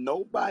alumni.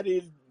 Nobody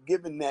is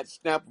given that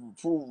stamp of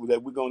approval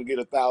that we're going to get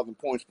 1,000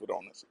 points put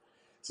on us.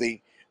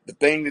 See, the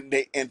thing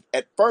that and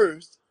at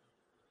first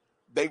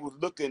they was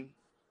looking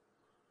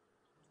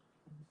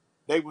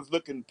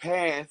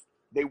past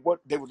they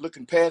was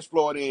looking past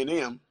Florida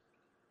A&M.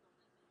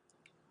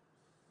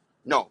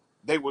 No,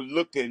 they were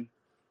looking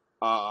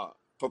for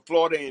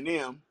Florida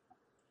A&M.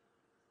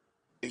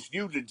 It's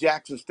usually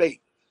Jackson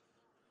State,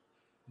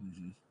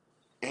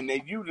 and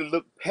they usually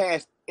look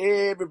past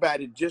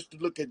everybody just to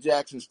look at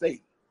Jackson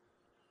State.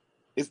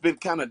 It's been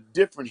kind of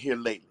different here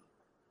lately.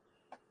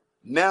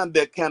 Now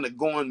they're kind of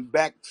going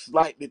back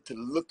slightly to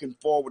looking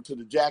forward to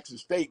the Jackson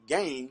State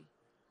game,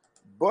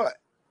 but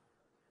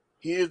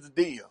here's the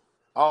deal.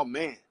 Oh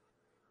man,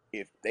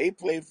 if they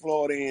play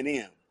Florida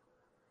A&M,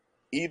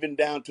 even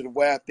down to the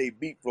wire, if they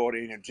beat Florida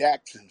A&M,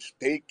 Jackson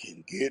State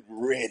can get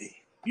ready.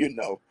 You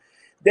know,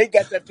 they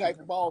got that type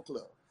of ball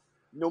club.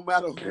 No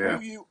matter who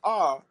you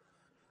are,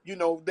 you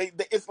know, they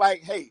it's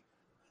like, hey,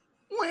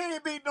 we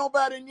ain't beat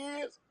nobody in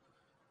years.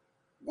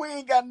 We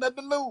ain't got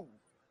nothing to lose.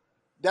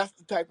 That's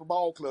the type of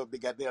ball club they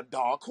got. They're a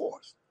dark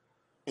horse.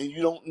 And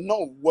you don't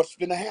know what's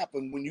going to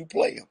happen when you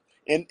play them.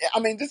 And,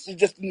 I mean, this is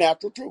just the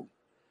natural truth.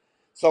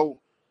 So,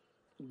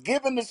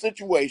 given the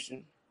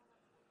situation,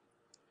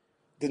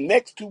 the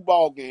next 2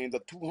 ball games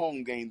are 2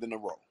 home games in a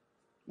row.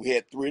 We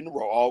had 3 in a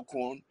row,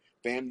 Alcorn,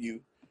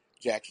 FAMU,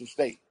 Jackson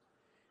State.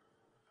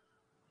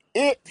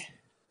 Believe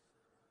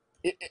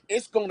me,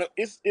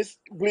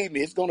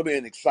 it's gonna be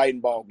an exciting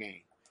ball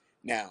game.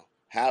 Now,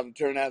 how the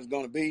turnout is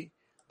gonna be,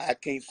 I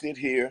can't sit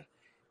here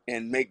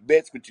and make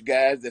bets with you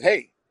guys that,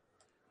 hey,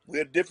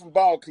 we're a different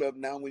ball club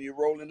now. When you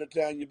roll into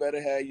town, you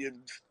better have your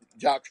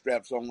jock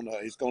straps on.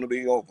 It's gonna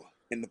be over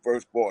in the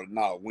first quarter.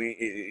 No,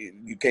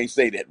 you can't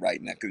say that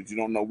right now because you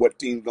don't know what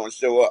team's gonna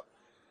show up.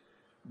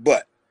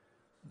 But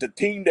the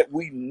team that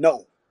we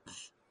know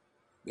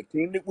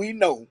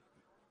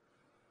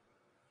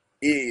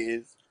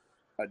is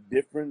they're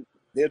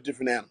a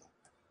different animal,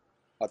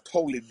 a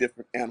totally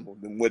different animal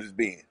than what it's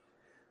been.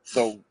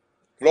 So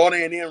Florida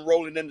A&M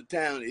rolling into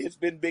town, it's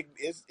been big.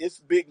 It's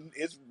big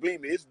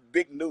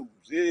news.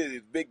 It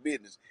is big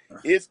business.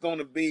 It's going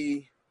to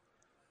be,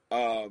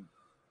 I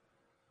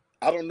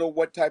don't know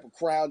what type of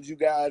crowds you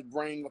guys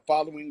bring, a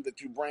following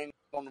that you bring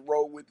on the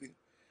road with you.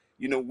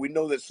 You know, we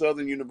know that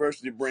Southern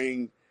University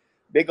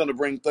they're going to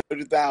bring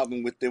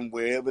 30,000 with them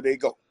wherever they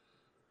go.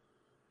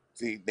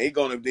 See, there's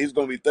going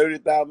to be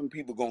 30,000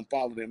 people going to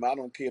follow them. I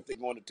don't care if they're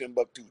going to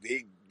Timbuktu.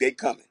 They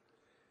coming.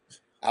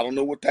 I don't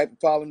know what type of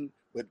following,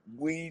 but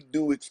we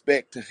do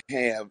expect to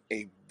have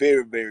a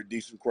very, very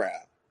decent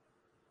crowd.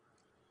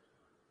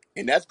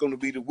 And that's going to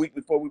be the week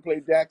before we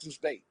play Jackson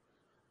State.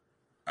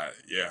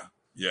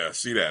 Yeah,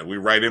 see that. We're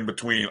right in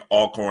between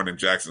Alcorn and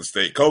Jackson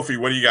State. Kofi,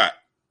 what do you got?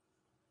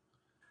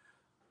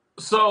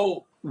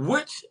 So,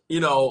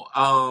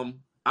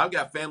 I've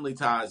got family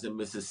ties in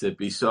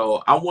Mississippi,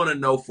 so I want to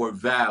know for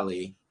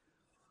Valley,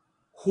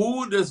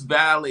 who does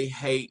Valley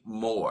hate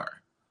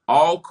more,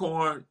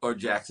 Alcorn or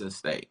Jackson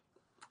State?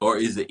 Or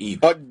is it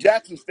even?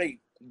 Jackson State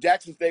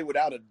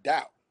without a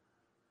doubt.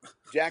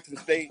 Jackson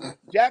State is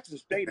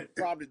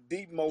probably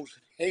the most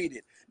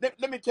hated.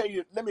 Let me tell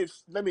you. Let me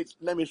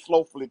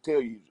slowfully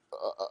tell you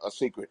a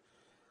secret.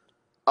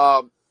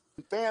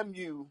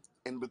 FAMU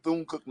and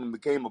Bethune-Cookman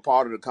became a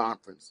part of the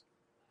conference.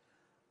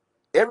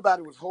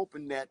 Everybody was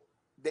hoping that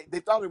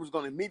they thought it was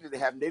going to immediately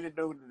happen. They didn't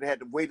know that they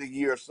had to wait a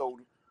year or so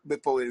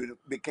before it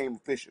became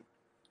official.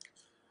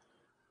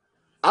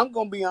 I'm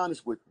going to be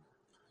honest with you.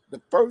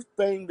 The first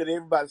thing that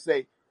everybody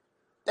say,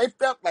 they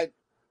felt like,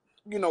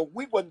 we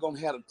wasn't going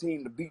to have a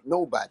team to beat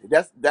nobody.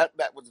 That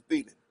was the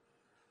feeling.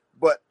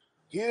 But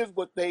here's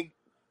what they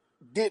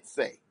did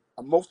say.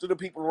 Most of the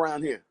people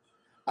around here,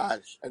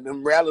 and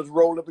them rallies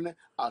rolled up in there,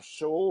 I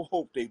sure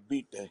hope they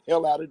beat the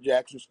hell out of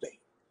Jackson State.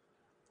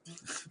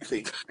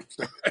 See,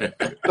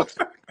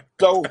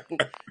 so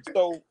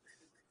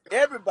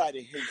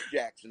everybody hates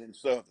Jackson and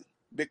Southern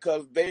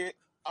because they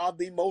are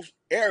the most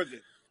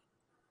arrogant.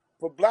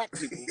 For black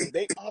people,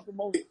 they are the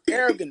most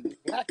arrogant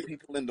black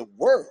people in the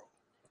world.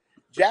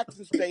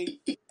 Jackson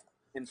State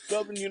and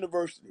Southern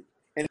University.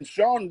 And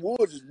Sean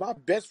Woods is my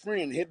best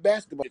friend, head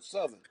basketball at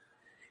Southern.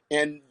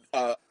 And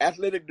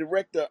athletic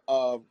director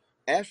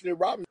Ashley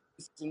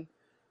Robinson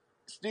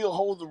still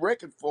holds the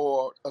record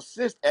for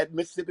assists at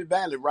Mississippi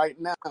Valley right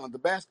now, the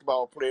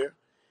basketball player.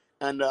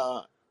 And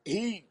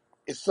he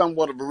is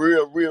somewhat of a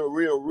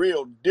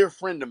real dear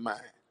friend of mine.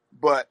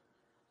 But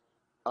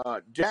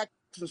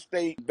Jackson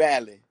State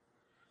Valley,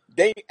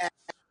 they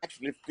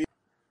actually feel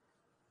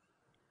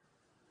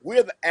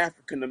we're the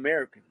African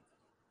Americans.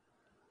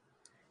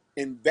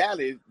 In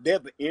Valley, they're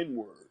the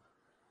N-word.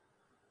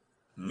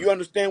 You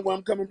understand where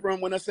I'm coming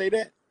from when I say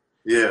that?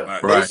 Yeah,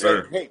 right,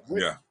 sir. Hey,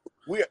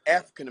 we're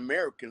African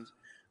Americans.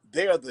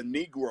 They're the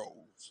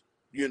Negroes.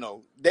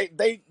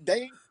 They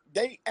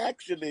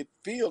actually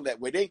feel that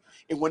way.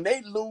 When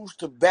they lose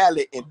to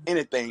Valley in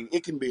anything,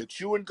 it can be a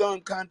chewing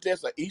gum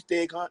contest or Easter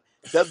egg hunt.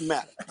 Doesn't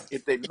matter.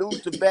 If they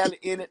lose to Valley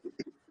in it,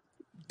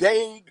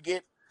 they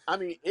get. I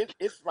mean,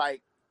 it's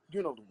like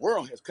the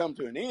world has come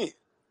to an end.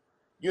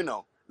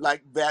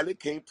 like Valley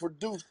can't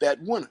produce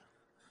that winner.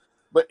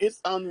 But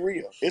it's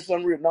unreal. It's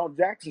unreal. Now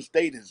Jackson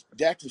State is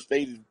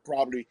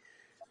probably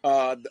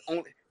the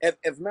only.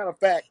 As a matter of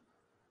fact,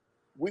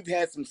 we've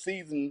had some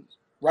seasons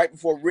right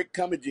before Rick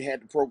Cummings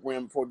had the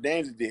program, before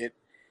Danzy did.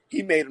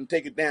 He made them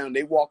take it down.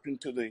 They walked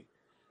into the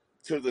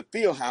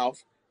field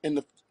house, and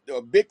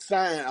the big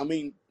sign, I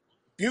mean,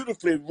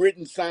 beautifully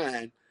written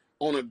sign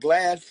on a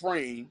glass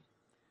frame,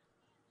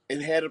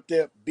 and had up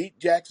there, beat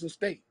Jackson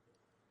State.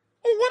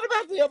 Well, what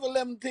about the other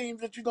 11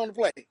 teams that you're going to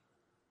play?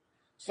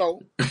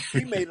 So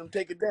he made them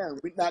take it down.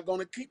 We're not going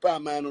to keep our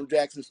mind on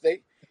Jackson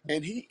State.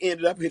 And he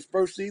ended up his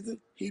first season,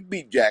 he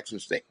beat Jackson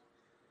State.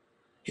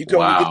 He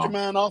told me, get your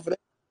mind off of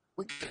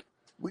that.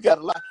 We got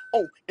a lot.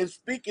 Oh, and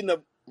speaking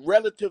of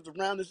relatives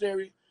around this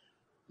area,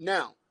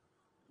 now,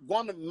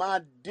 one of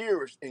my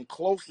dearest and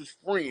closest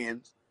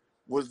friends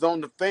was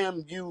on the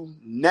FAMU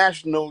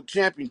national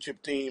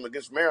championship team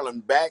against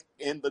Maryland back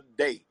in the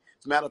day.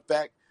 As a matter of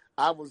fact,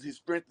 I was his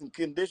strength and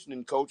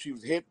conditioning coach. He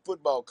was head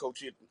football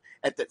coach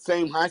at that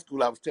same high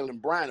school I was telling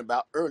Brian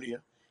about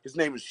earlier. His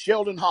name is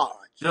Sheldon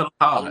Hodge. Sheldon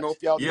Hodge. I don't know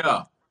if y'all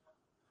know.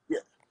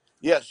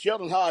 Yeah,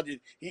 Sheldon Hodge.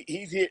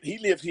 He's here. He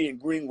lives here in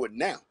Greenwood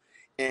now,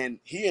 and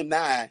he and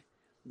I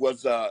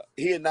was I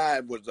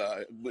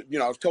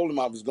was told him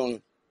I was going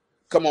to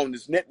come on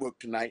this network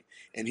tonight,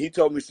 and he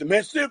told me, he said,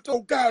 man, see if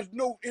those guys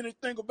know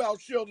anything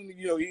about Sheldon.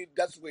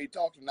 That's the way he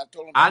talks, and I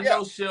told him, I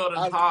know Sheldon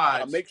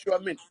Hodge. I'll make sure I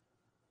mention.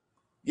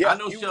 Yeah, I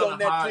know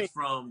Sheldon Hodge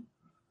from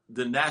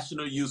the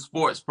National Youth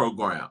Sports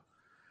Program.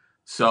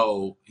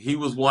 So he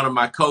was one of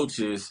my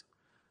coaches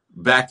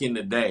back in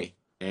the day,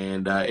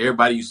 and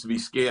everybody used to be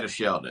scared of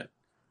Sheldon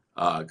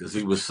because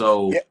he was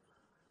so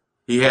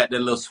he had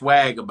that little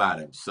swag about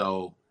him.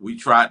 So we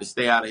tried to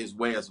stay out of his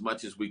way as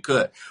much as we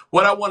could.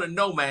 What I want to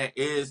know, man,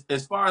 is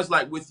as far as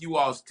like with you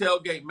all's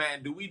tailgate,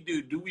 man, do we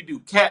do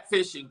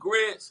catfish and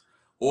grits,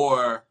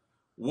 or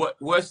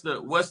what's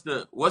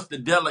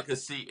the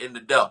delicacy in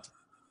the Delta?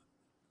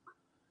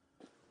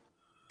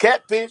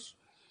 Catfish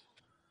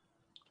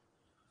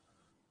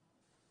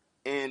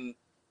and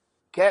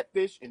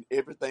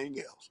everything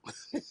else.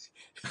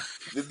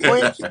 The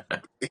grits,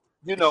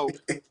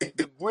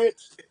 the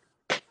grits.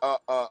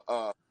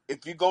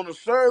 If you're gonna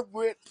serve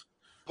grits,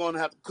 you're gonna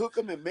have to cook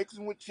them and mix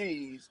them with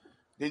cheese.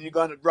 Then you're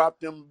gonna drop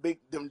them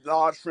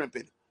large shrimp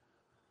in it.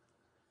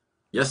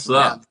 Yes, sir.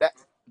 Now,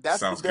 that's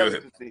sounds the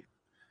delicacy. good.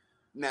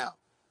 Now,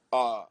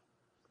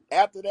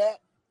 after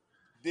that,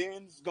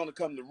 then it's gonna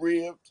come the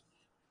ribs,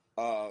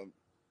 and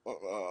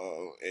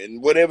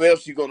whatever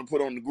else you're gonna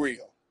put on the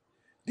grill.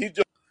 These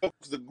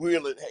jokes, the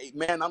grill. Hey,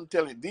 man, I'm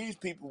telling you, these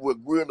people will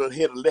grill a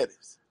head of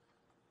lettuce.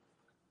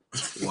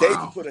 Wow. They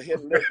will put a head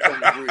of lettuce on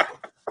the grill.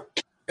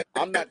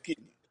 I'm not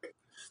kidding you.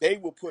 They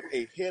will put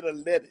a head of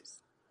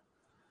lettuce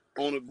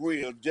on a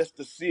grill just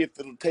to see if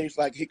it'll taste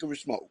like hickory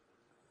smoke.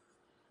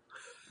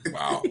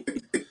 Wow.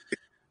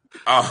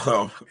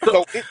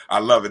 I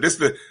love it. This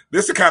the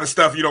kind of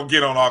stuff you don't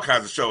get on all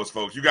kinds of shows,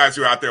 folks. You guys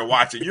who are out there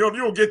watching, you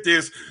don't get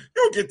this.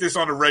 You don't get this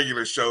on the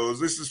regular shows.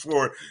 This is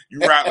for you,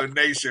 Rattler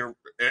Nation,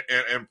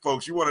 and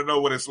folks. You want to know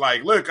what it's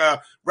like. Look,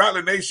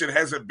 Rattler Nation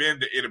hasn't been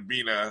to Itta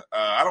Bena.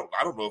 I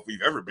don't know if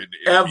we've ever been to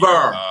Itta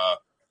Bena,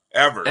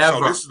 ever.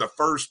 So this is the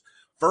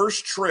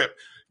first trip.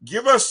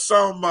 Give us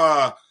some.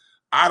 I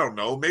don't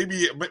know,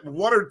 maybe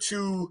one or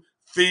two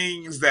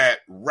things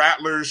that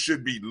Rattlers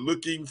should be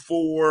looking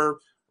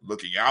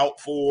out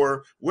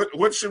for.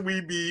 What should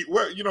we be?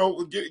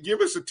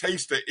 Give us a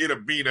taste of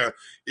Itta Bena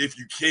if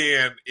you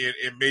can in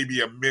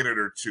maybe a minute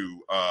or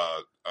two,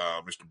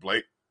 Mr.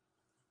 Blake.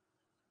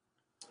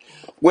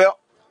 Well,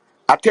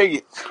 I tell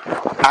you,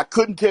 I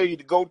couldn't tell you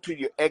to go to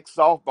your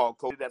ex-softball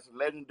coach. That's a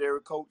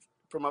legendary coach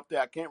from up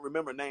there. I can't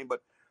remember her name,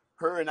 but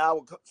her and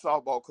our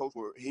softball coach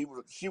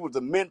she was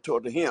a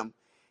mentor to him,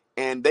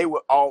 and they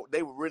were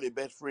really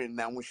best friends.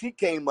 Now, when she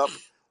came up,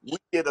 we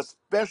did a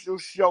special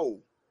show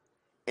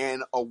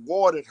and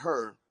awarded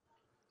her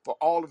for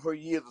all of her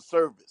years of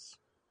service.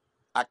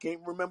 I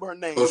can't remember her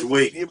name.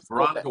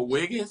 Veronica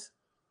Wiggins?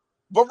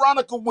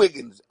 Veronica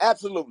Wiggins,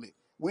 absolutely.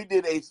 We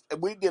did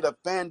a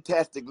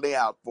fantastic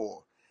layout for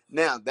her.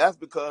 Now, that's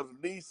because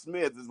Lee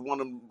Smith is one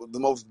of the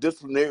most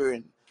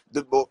disciplined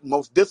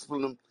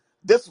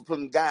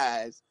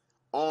guys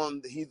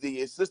he's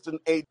the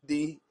assistant AD /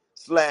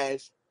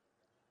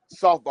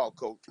 softball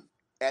coach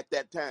at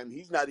that time.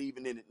 He's not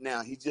even in it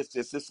now. He's just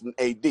the assistant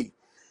AD.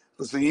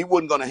 So he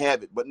wasn't going to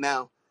have it. But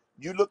now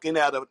you're looking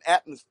at an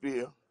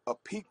atmosphere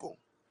of people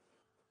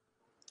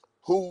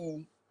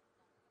who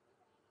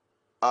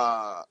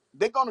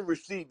they're going to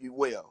receive you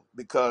well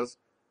because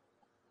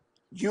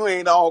you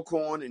ain't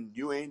Alcorn and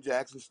you ain't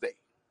Jackson State.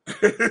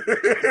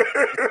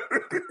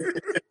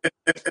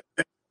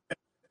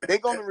 They're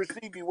going to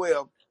receive you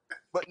well.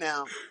 But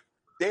now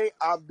they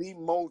are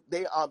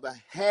the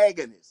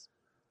haggardest,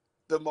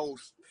 the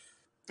most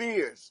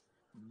fierce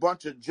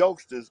bunch of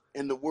jokesters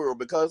in the world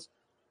because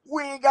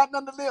we ain't got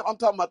nothing to live. I'm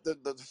talking about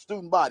the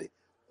student body.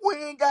 We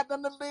ain't got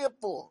nothing to live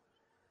for.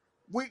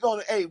 We're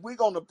gonna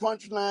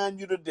punchline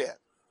you to death.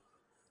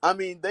 I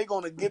mean, they're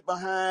gonna get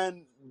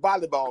behind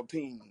volleyball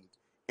teams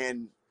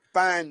and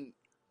find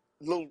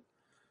little,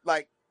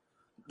 like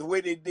the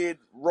way they did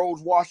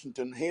Rose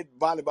Washington, head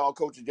volleyball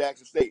coach at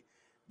Jackson State.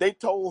 They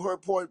told her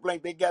point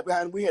blank, they got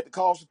behind. We had to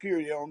call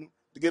security on them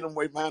to get them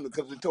away behind her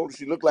because they told her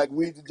she looked like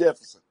Weezy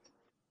Jefferson.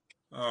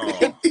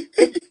 Oh.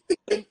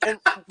 and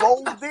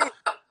Rose did.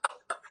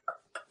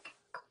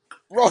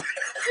 Rose,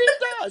 she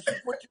does. She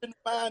put you in the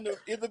mind of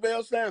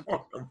Isabel Sanford.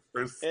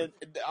 And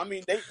I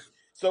mean,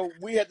 so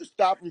we had to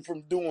stop them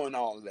from doing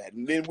all of that.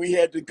 And then we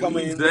had to come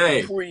in with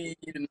the creed.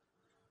 And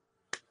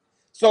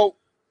so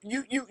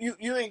you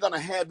ain't going to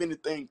have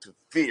anything to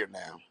fear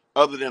now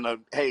other than a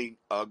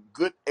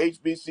good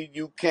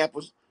HBCU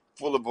campus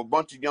full of a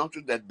bunch of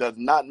youngsters that does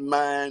not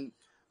mind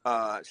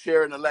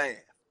sharing a laugh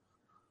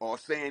or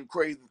saying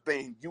crazy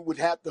things. You would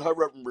have to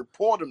hurry up and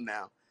report them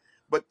now.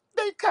 But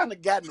they've kind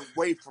of gotten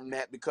away from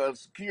that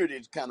because security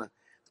is kind of,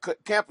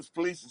 campus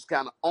police is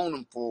kind of on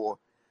them for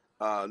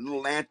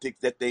little antics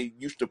that they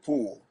used to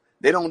pull.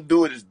 They don't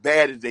do it as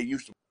bad as they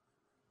used to.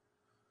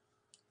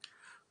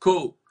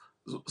 Cool.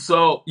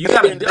 So you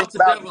got a Delta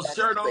Devils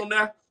shirt on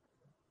there?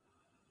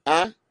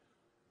 Huh?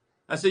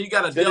 I said you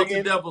got a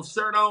Delta Devils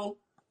shirt on?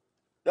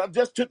 I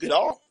just took it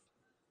off.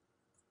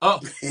 Oh.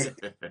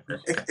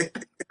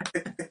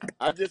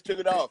 I just took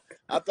it off.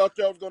 I thought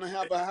y'all was going to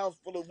have a house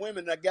full of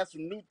women. I got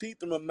some new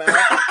teeth in my mouth.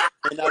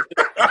 And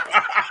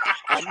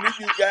I knew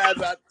you guys.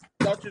 I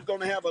thought you was going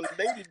to have a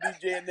lady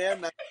DJ in there.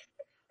 And I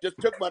just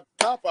took my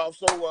top off.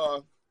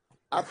 So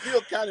I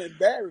feel kind of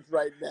embarrassed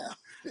right now.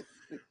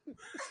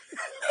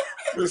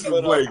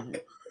 Mr.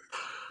 Blake,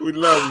 we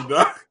love you,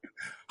 Doc.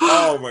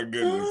 Oh, my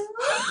goodness.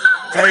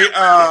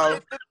 Hey,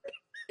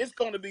 it's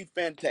going to be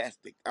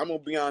fantastic. I'm going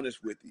to be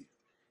honest with you.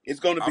 It's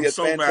going to be a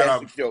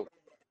fantastic show.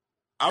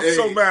 I'm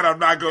so mad I'm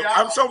not going.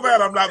 I'm so mad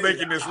I'm not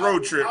making this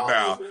road trip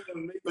now.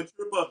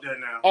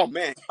 Oh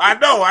man, I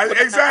know.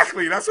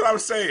 Exactly. That's what I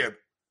was saying.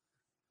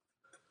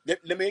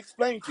 Let me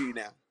explain to you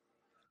now.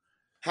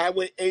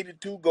 Highway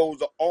 82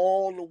 goes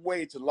all the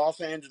way to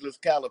Los Angeles,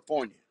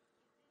 California.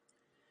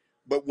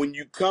 But when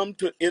you come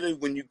to Italy,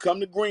 when you come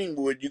to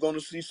Greenwood, you're going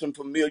to see some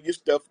familiar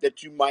stuff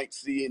that you might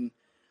see in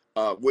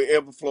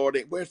wherever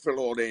Florida. Where's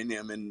Florida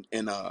A&M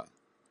in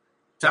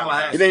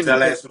Tallahassee. It ain't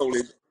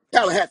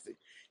Tallahassee.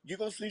 You're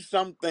going to see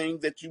some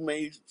things that you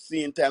may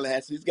see in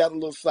Tallahassee. It's got a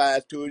little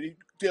size to it. You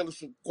can tell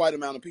there's quite a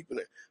amount of people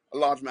there, a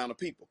large amount of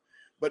people.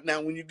 But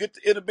now when you get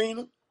to Itta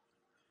Bena,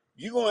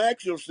 you're going to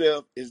ask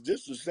yourself, is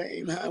this the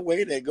same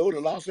highway that go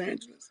to Los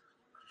Angeles?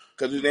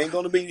 Because it ain't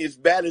going to be as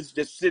bad as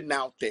just sitting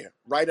out there,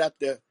 right out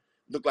there,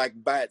 look like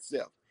by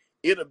itself.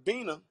 Itta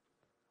Bena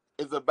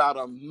is about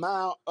a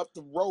mile up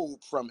the road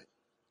from it.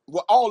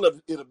 Well, all of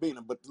Itta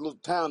Bena, but the little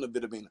town of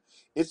Itta Bena,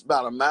 it's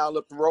about a mile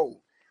up the road.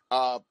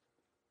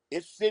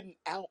 It's sitting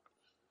out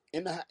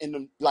in the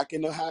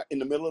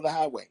middle of the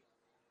highway.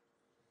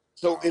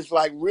 So it's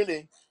like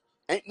really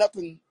ain't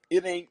nothing.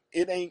 It ain't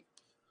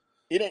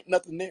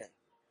nothing there.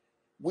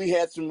 We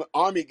had some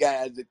Army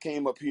guys that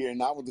came up here,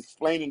 and I was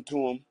explaining to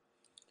them.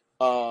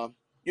 I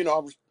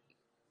was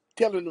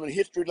telling them the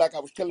history like I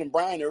was telling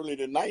Brian earlier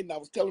tonight, and I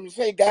was telling them,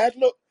 say, guys,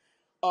 look,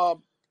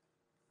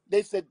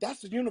 they said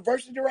that's the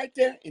university right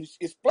there, and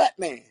it's flat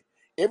land.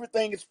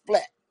 Everything is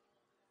flat.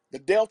 The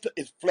delta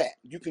is flat.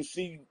 You can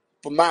see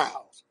for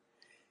miles.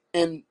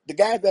 And the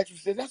guy actually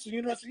said, that's the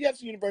university. Yes,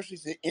 the university.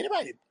 He said,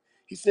 anybody?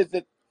 He said,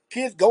 that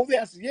kids go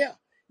there? I said,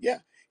 yeah.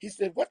 He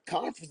said, what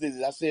conference is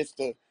it? I said, it's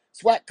the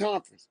SWAC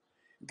conference.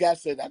 The guy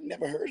said, I've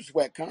never heard of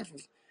SWAC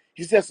conference.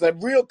 He said, it's a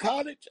real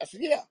college? I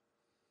said, yeah.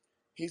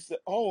 He said,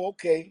 oh,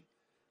 okay.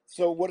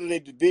 So what are they,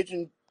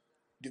 division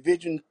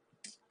 2,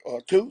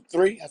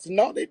 3? I said,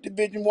 no, they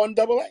division 1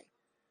 AA.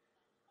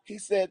 He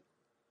said,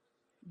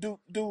 then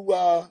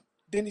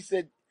he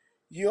said,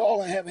 you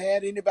all have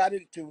had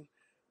anybody to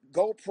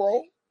go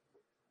pro?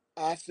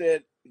 I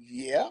said,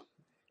 yeah.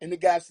 And the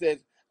guy said,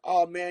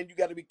 oh, man, you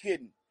got to be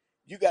kidding.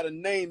 You got to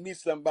name me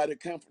somebody to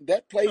come from.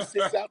 That place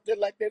sits out there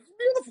like that. It's a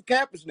beautiful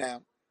campus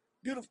now.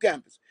 Beautiful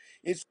campus.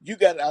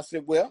 I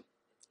said, well,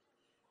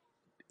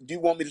 do you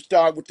want me to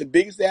start with the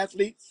biggest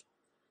athletes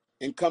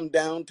and come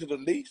down to the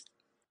least?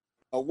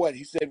 Or what?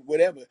 He said,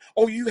 whatever.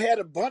 Oh, you had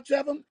a bunch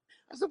of them?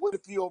 I said, what, a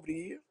few over the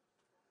years?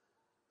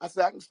 I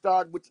said, I can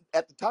start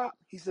at the top.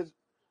 He said,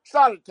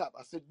 start at the top.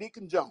 I said,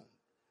 Deacon Jones.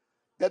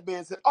 That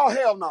man said, oh,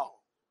 hell no.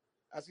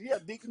 I said, yeah,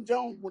 Deacon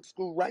Jones went to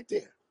school right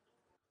there.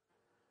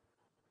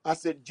 I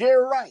said,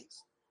 Jerry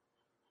Rice.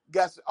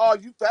 Guy said, oh,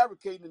 you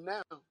fabricating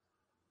now.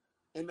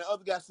 And the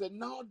other guy said,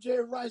 no,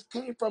 Jerry Rice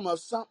came from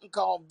something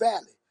called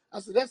Valley. I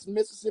said, that's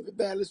Mississippi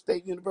Valley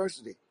State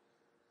University.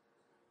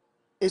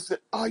 He said,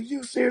 are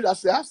you serious? I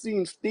said, I've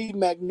seen Steve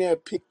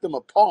McNair pick them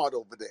apart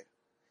over there.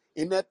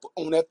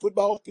 On that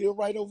football field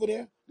right over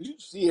there. You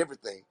see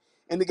everything.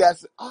 And the guy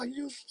said, are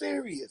you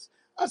serious?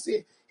 I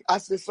said,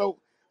 so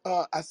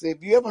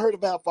have you ever heard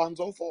of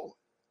Alfonso Ford?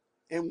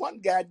 And one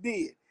guy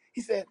did.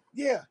 He said,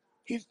 yeah,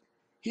 he's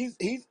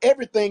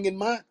everything in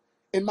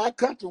my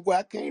country where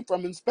I came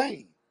from in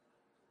Spain.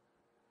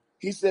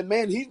 He said,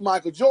 man, he's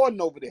Michael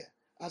Jordan over there.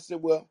 I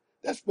said, well,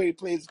 that's where he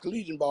plays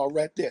collegiate ball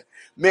right there.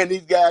 Man,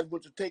 these guys were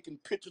taking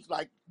pictures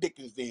like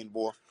Dickens then,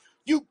 boy.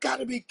 You got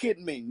to be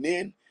kidding me. And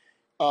then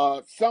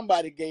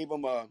somebody gave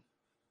them a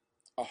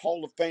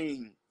Hall of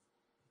Fame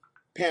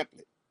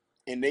pamphlet,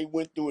 and they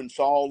went through and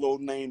saw all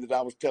those names that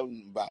I was telling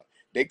them about.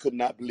 They could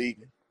not believe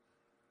it.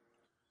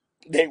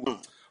 They were,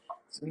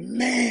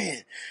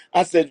 man.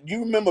 I said,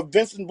 you remember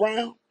Vincent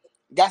Brown?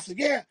 Guy said,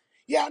 yeah,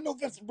 I know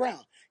Vincent Brown.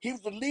 He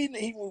was the leading.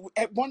 He was,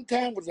 at one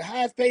time was the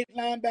highest paid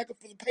linebacker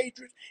for the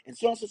Patriots, and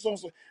so on, so on,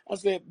 so on. I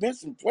said,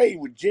 Vincent played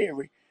with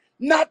Jerry.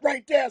 Not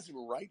right there. I said,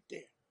 right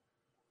there.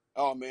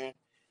 Oh man,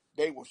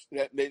 their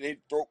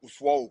throat was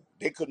swole.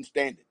 They couldn't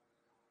stand it.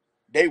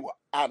 They were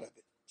out of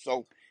it.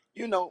 So,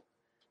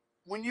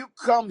 when you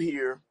come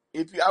here,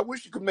 I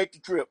wish you could make the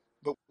trip,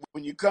 but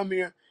when you come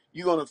here,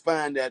 you're gonna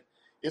find that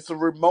it's a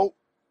remote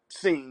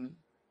scene.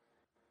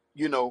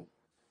 Of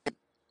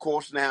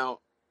course, now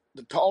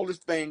the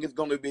tallest thing is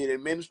gonna be the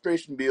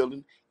administration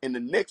building, and the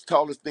next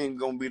tallest thing is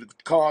gonna be the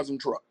cars and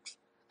trucks,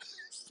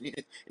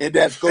 and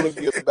that's gonna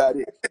be about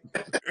it.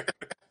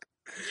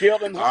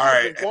 Sheldon Hall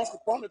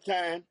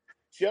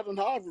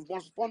was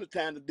once upon a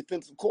time the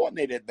defensive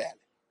coordinator at Valley.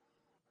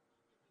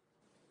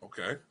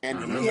 Okay.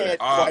 And he had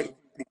quite.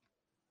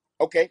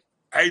 Okay.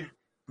 Hey,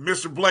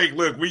 Mr. Blake,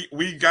 look,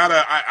 we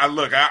gotta.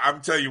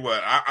 I'm telling you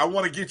what. I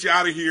want to get you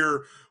out of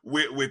here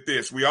with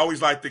this. We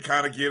always like to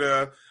kind of get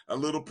a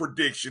little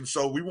prediction.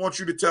 So we want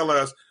you to tell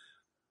us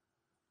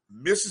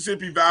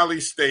Mississippi Valley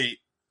State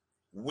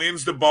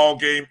wins the ball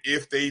game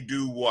if they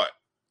do what?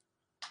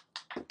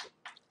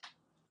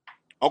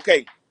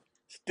 Okay.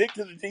 Stick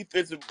to the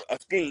defensive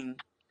scheme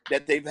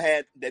that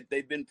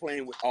they've been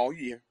playing with all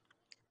year.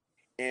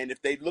 And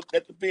if they looked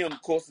at the film,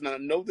 of course, and I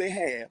know they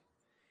have,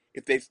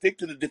 if they stick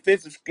to the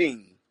defensive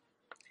scheme,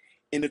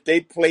 and if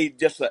they play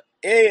just an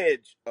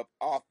edge of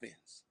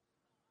offense,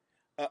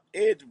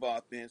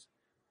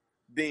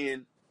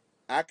 then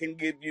I can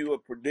give you a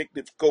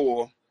predicted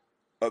score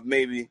of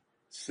maybe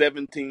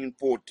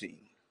 17-14.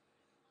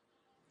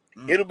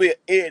 It'll be an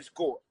edge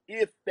score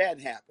if that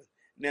happens.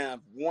 Now,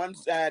 if one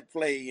side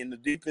play and the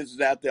defense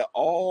is out there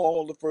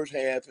all the first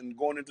half and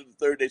going into the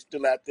third, they're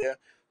still out there,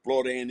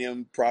 Florida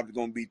A&M probably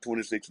going to be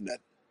 26-0.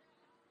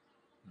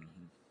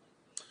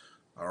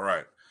 All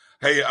right.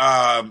 Hey,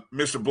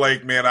 Mr.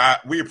 Blake, man,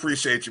 we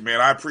appreciate you,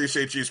 man. I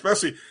appreciate you,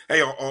 especially,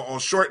 hey, on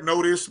short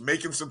notice,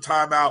 making some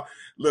time out.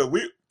 Look,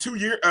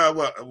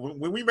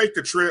 when we make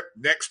the trip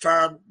next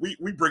time, we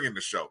bring in the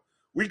show.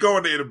 We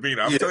going to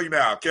Itabena. I'm telling you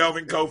now,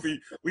 Kelvin, Kofi,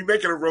 we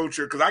making a road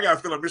trip because I got a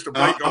feeling Mr.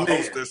 Blake going to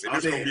host us, and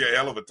it's going to be a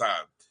hell of a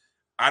time.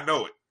 I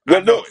know it.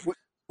 Well, look,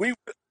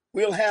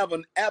 we'll have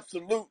an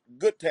absolute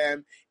good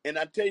time, and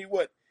I tell you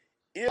what,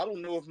 I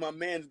don't know if my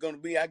man's going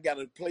to be. I got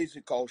a place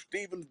called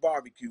Stevens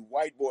Barbecue.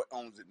 White boy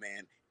owns it,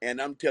 man.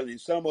 And I'm telling you,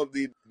 some of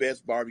the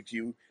best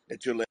barbecue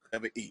that you'll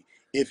ever eat.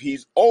 If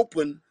he's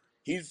open,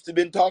 he's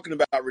been talking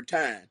about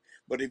retiring.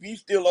 But if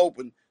he's still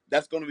open,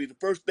 that's going to be the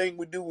first thing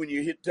we do when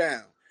you hit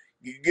town.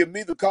 You give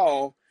me the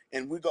call,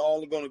 and we're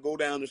all going to go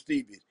down to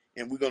Stevie's,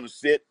 and we're going to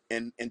sit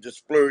and just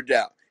splurge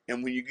out.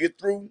 And when you get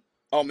through,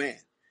 oh, man,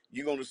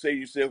 you're going to say to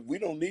yourself, we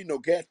don't need no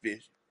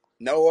catfish,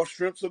 no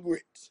shrimps or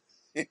grits.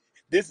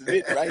 This is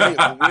it right here.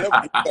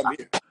 Whenever you come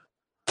here.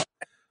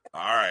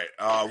 All right.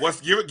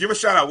 Give a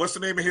shout out. What's the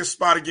name of his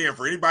spot again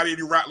for anybody,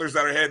 any Rattlers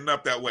that are heading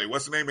up that way?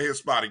 What's the name of his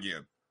spot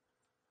again?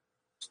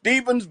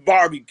 Stevens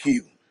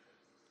Barbecue.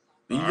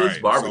 Stevens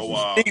Barbecue.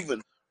 So,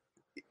 Stevens.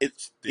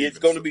 It's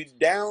going to be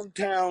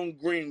downtown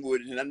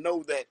Greenwood, and I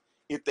know that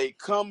if they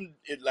come,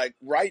 like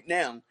right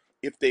now,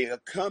 if they are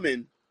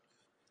coming,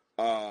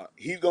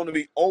 he's going to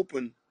be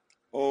open.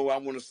 Oh, I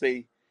want to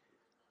say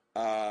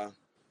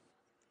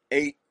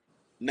 8,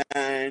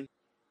 9.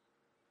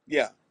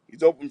 Yeah,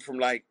 he's open from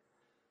like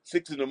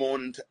 6 in the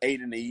morning to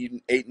 8 in the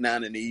evening, 8,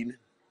 9 in the evening.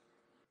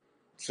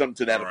 Something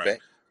to that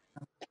effect.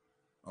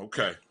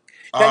 Okay.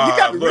 Now, you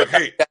got to look,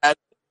 hey.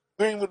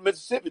 Greenwood,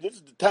 Mississippi, this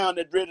is the town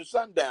that dreaded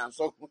sundown,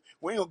 so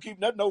we ain't going to keep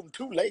nothing open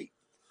too late.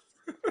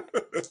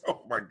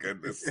 Oh, my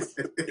goodness.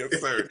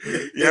 Yes, sir.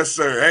 Yes,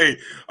 sir. Hey,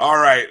 all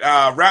right.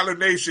 Rattler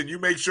Nation, you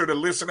make sure to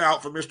listen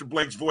out for Mr.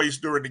 Blake's voice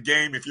during the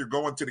game if you're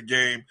going to the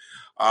game,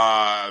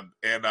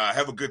 and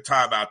have a good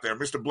time out there.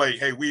 Mr. Blake,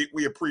 hey,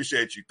 we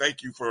appreciate you.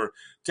 Thank you for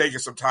taking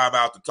some time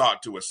out to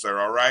talk to us, sir,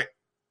 all right?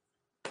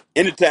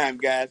 Anytime,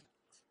 guys.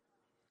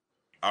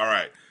 All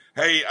right.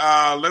 Hey,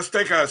 let's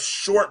take a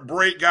short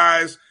break,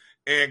 guys,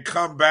 and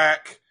come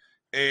back.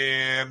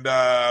 And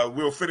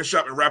we'll finish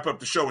up and wrap up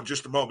the show in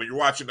just a moment. You're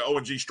watching the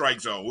O&G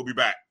Strike Zone. We'll be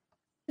back.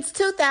 Since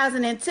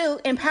 2002,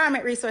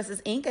 Empowerment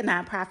Resources, Inc., a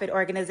nonprofit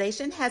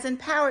organization, has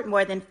empowered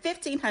more than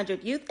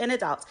 1,500 youth and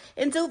adults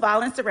in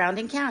Duval and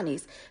surrounding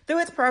counties. Through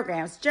its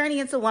programs, Journey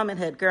into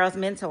Womanhood, Girls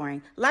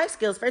Mentoring, Life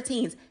Skills for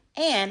Teens,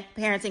 and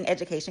Parenting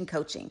Education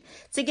Coaching.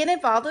 To get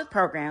involved with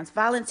programs,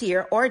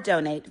 volunteer, or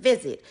donate,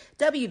 visit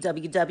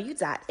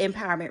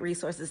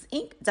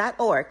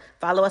www.empowermentresourcesinc.org.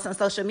 Follow us on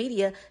social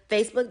media,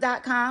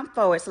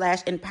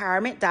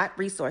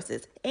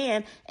 facebook.com/empowerment.resources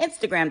and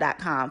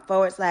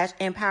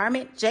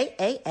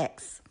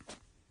instagram.com/empowermentjax.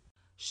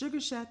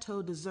 Sugar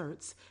Chateau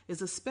Desserts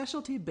is a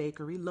specialty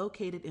bakery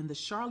located in the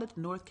Charlotte,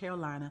 North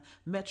Carolina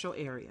metro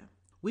area.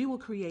 We will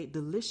create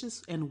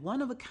delicious and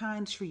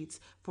one-of-a-kind treats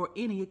for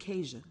any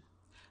occasion.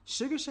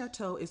 Sugar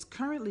Chateau is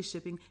currently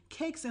shipping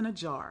cakes in a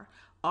jar,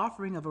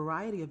 offering a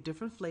variety of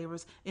different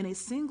flavors in a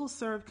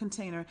single-serve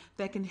container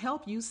that can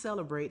help you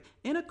celebrate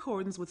in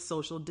accordance with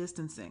social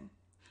distancing.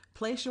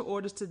 Place your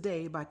orders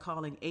today by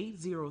calling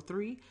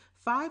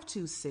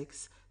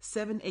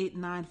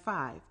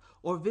 803-526-7895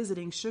 or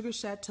visiting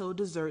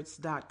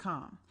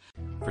sugarchateaudesserts.com.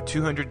 For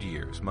 200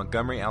 years,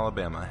 Montgomery,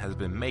 Alabama has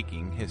been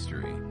making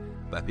history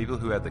by people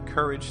who had the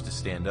courage to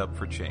stand up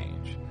for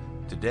change.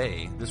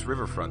 Today, this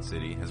riverfront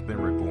city has been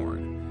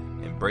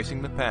reborn,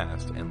 embracing the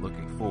past and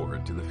looking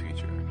forward to the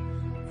future.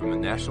 From the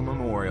National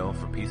Memorial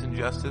for Peace and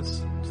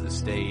Justice to the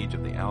stage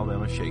of the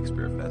Alabama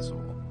Shakespeare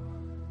Festival,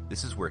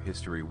 this is where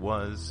history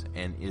was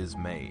and is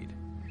made.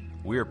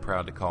 We are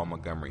proud to call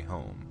Montgomery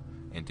home,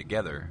 and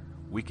together,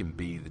 we can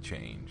be the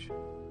change.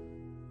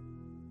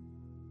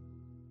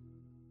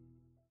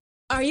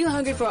 Are you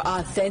hungry for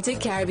authentic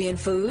Caribbean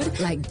food?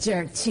 Like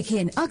jerk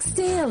chicken,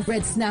 oxtail,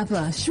 red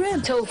snapper,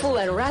 shrimp, tofu,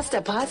 and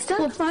rasta pasta?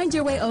 Well, find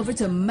your way over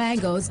to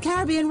Mango's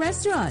Caribbean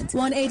Restaurant,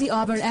 180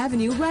 Auburn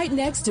Avenue, right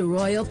next to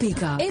Royal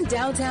Peacock in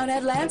downtown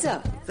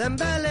Atlanta. Them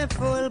belly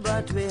full,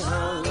 but we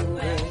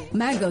hungry.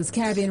 Mango's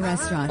Caribbean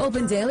Restaurant,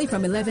 open daily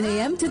from 11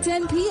 a.m. to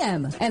 10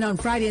 p.m. And on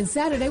Friday and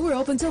Saturday, we're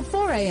open till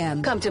 4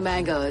 a.m. Come to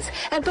Mango's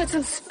and put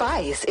some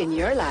spice in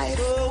your life.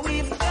 Oh,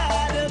 we've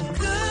got a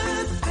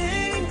good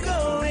thing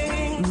going.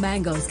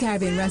 Mango's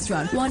Caribbean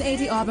Restaurant,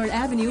 180 Auburn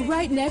Avenue,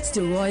 right next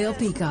to Royal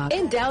Peacock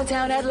in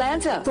downtown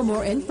Atlanta. For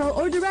more info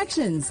or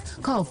directions,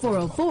 call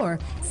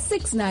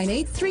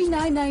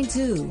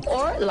 404-698-3992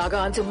 or log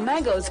on to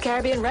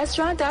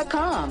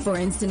mangoscaribbeanrestaurant.com. For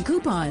instant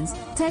coupons,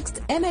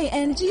 text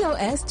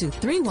MANGOS to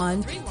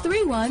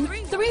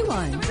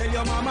 313131. Tell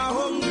your mama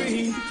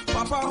hungry,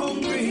 papa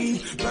hungry,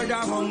 brother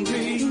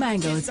hungry.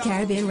 Mango's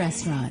Caribbean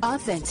Restaurant,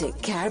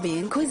 authentic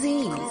Caribbean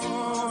cuisines.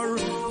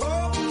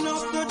 Open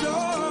up the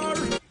door.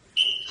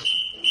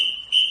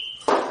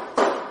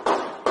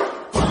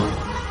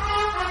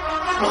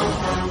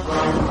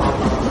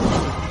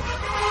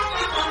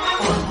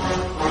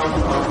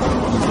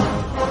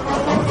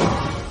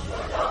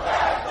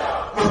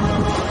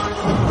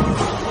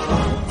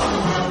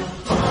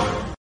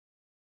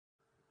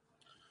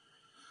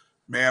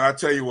 Man, I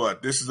tell you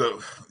what, this is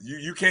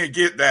you can't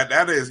get that.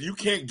 You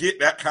can't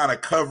get that kind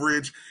of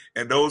coverage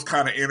and those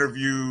kind of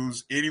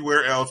interviews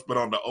anywhere else but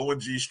on the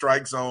O&G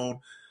Strike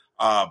Zone.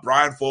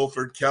 Brian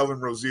Fulford, Kelvin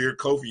Rozier,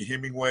 Kofi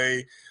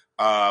Hemingway.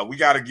 We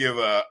got to give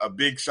a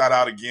big shout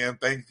out again.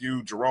 Thank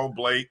you, Jerome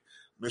Blake,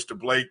 Mr.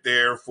 Blake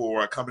there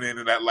for coming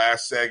in that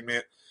last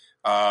segment.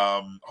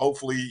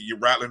 Hopefully, you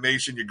Rattler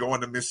Nation, you're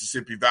going to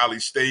Mississippi Valley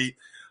State.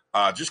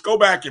 Just go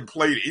back and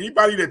play it.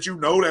 Anybody that you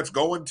know that's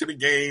going to the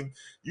game,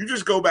 you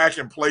just go back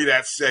and play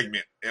that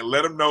segment and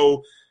let them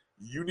know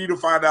you need to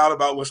find out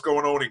about what's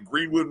going on in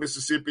Greenwood,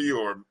 Mississippi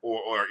or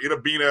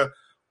Itabena.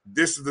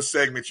 This is the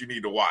segment you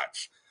need to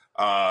watch.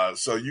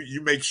 So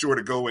you make sure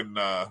to go and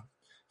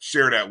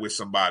share that with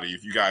somebody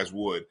if you guys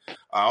would.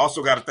 I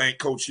also got to thank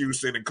Coach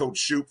Houston and Coach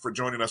Shoup for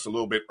joining us a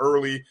little bit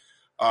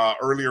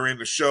earlier in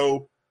the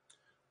show.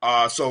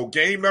 So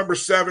game number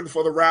 7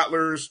 for the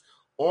Rattlers.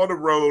 On the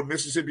road,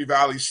 Mississippi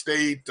Valley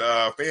State,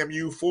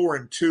 FAMU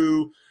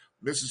 4-2.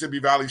 Mississippi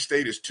Valley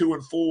State is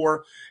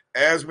 2-4.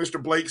 As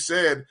Mr. Blake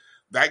said,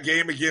 that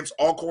game against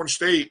Alcorn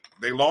State,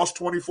 they lost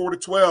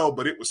 24-12,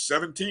 but it was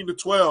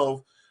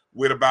 17-12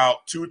 with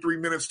about 2-3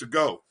 minutes to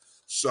go.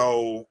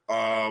 So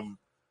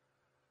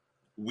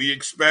we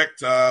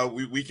expect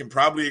we can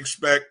probably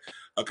expect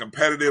a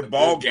competitive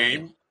ball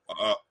game,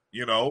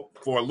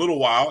 for a little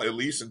while at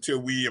least until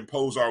we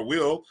impose our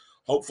will.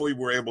 Hopefully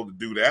we're able to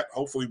do that.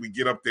 Hopefully we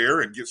get up there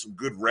and get some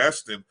good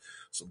rest and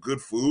some good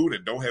food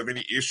and don't have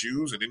any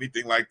issues and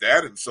anything like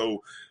that. And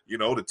so,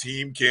 the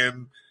team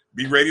can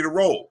be ready to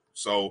roll.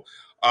 So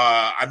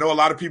I know a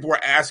lot of people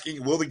are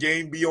asking, will the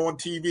game be on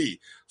TV?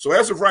 So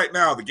as of right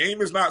now, the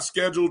game is not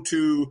scheduled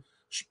to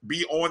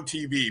be on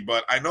TV,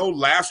 but I know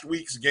last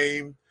week's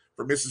game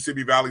for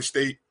Mississippi Valley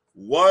State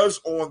was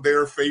on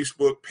their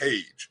Facebook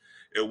page.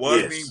 It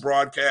was being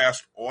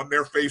broadcast on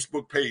their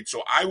Facebook page.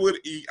 So I would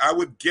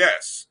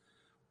guess,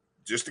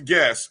 just a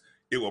guess,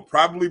 it will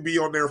probably be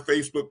on their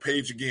Facebook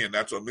page again.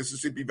 That's on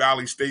Mississippi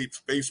Valley State's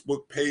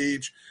Facebook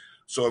page.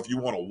 So if you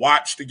want to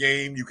watch the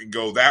game, you can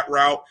go that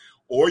route,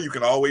 or you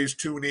can always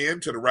tune in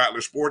to the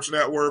Rattler Sports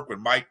Network with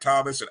Mike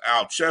Thomas and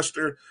Al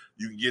Chester.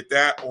 You can get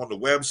that on the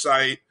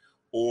website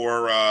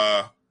or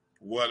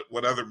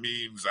what other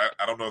means.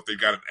 I don't know if they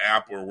got an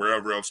app or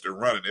wherever else they're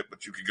running it,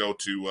 but you can go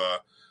to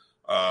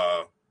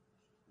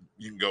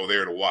you can go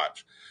there to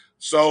watch.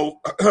 So,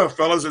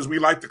 fellas, as we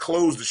like to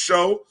close the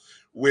show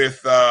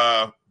with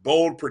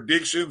bold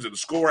predictions and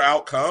score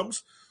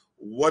outcomes,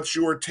 what's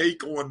your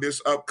take on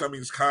this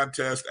upcoming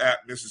contest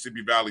at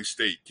Mississippi Valley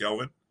State,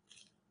 Kelvin?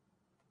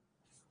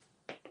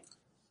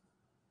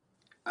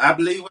 I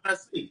believe what I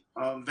see.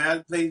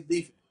 Valley plays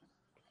defense,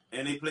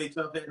 and they play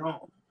tough at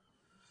home.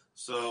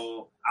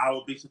 So I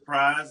would be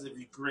surprised if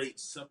you create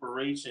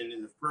separation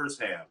in the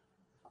first half.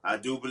 I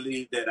do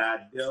believe that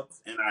our depth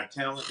and our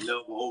talent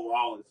level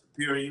overall is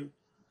superior.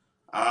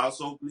 I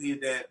also believe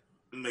that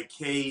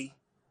McKay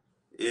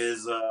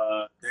is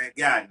that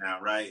guy now,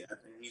 right? I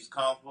think he's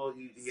comfortable.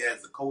 He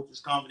has the coach's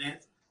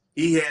confidence.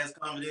 He has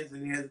confidence,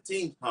 and he has the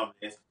team's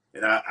confidence.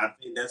 And I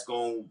think that's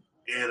going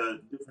to add a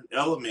different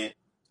element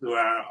to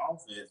our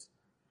offense.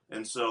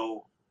 And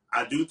so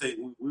I do think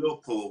we will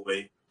pull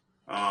away.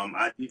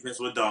 Our defense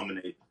will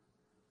dominate.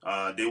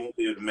 They won't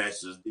be able to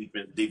match this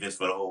defense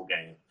for the whole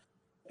game.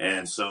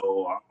 And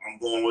so I'm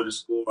going with a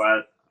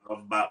score of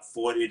about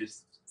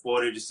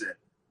 40-7.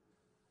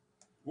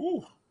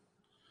 Ooh.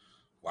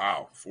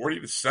 Wow,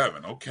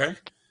 40-7. Okay.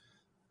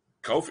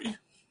 Kofi?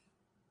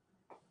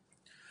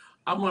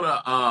 I'm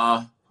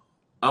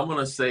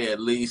gonna say at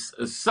least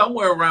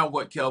somewhere around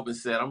what Kelvin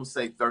said. I'm gonna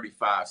say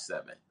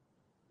 35-7.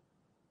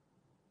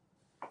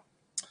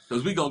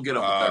 Because we're gonna get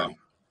over 30.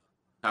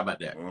 How about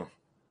that?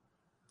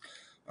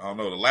 I don't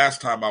know. The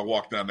last time I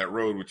walked down that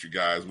road with you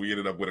guys, we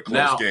ended up with a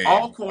close game.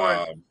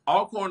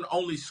 Alcorn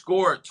only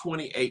scored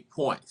 28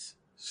 points.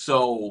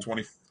 So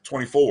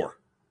 24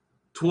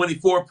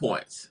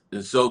 points.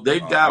 And so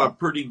they've got a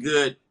pretty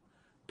good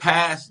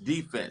pass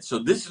defense. So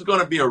this is going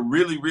to be a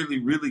really, really,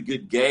 really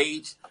good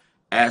gauge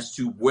as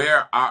to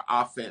where our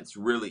offense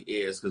really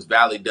is, because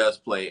Valley does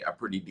play a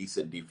pretty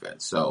decent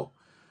defense. So,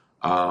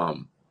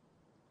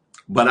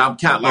 but I'm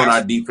counting on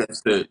our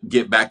defense to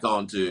get back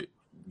to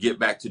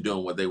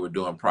doing what they were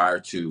doing prior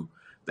to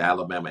the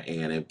Alabama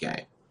A&M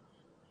game.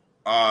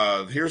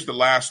 Here's the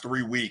last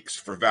 3 weeks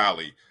for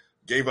Valley.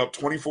 Gave up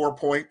 24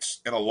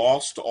 points in a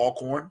loss to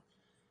Alcorn.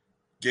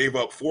 Gave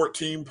up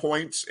 14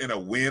 points in a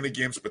win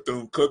against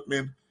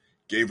Bethune-Cookman.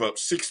 Gave up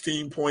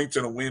 16 points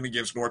in a win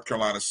against North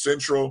Carolina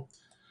Central.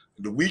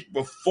 The week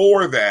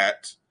before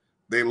that,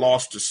 they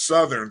lost to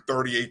Southern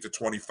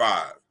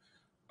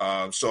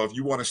 38-25. So if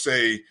you want to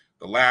say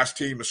the last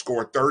team to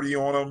score 30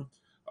 on them,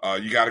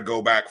 you got to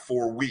go back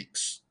 4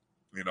 weeks,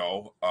 you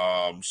know.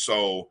 I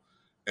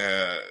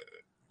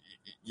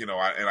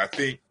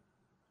think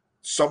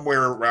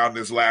somewhere around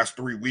this last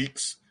 3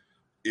 weeks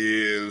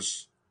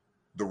is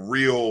the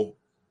real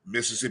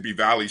Mississippi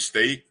Valley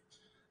State.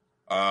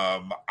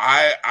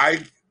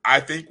 I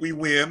think we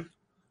win.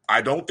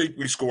 I don't think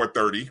we score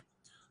 30.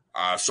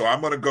 So I'm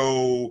going to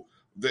go,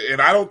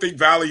 and I don't think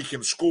Valley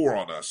can score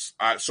on us.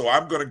 So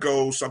I'm going to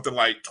go something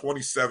like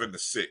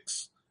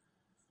 27-6.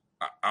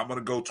 I'm going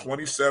to go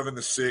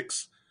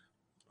 27-6.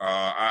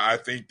 I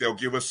think they'll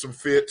give us some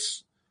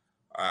fits.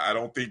 I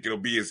don't think it'll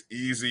be as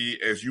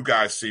easy as you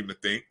guys seem to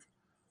think,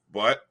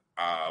 but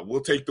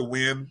we'll take the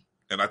win,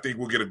 and I think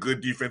we'll get a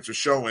good defensive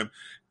showing.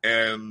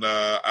 And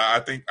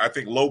I think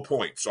low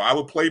point. So I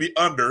would play the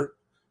under.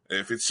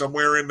 If it's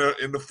somewhere in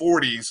the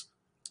 40s,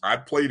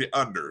 I'd play the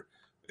under.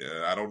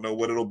 I don't know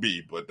what it'll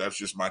be, but that's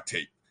just my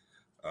take.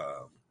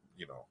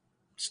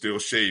 Still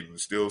shading,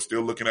 still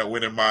looking at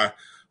winning my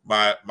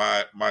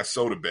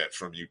soda bets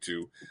from you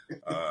two.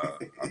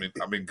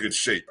 I'm in good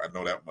shape. I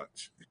know that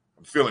much.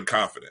 I'm feeling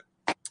confident.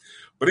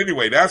 But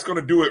anyway, that's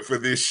going to do it for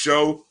this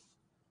show.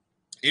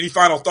 Any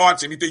final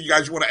thoughts? Anything you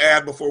guys want to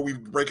add before we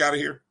break out of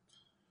here?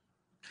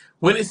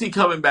 When is he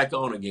coming back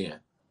on again?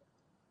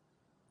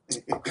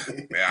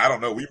 Man, I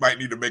don't know. We might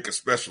need to make a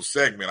special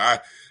segment.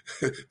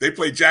 They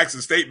play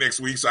Jackson State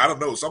next week, so I don't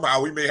know.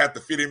 Somehow we may have to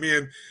fit him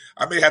in.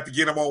 I may have to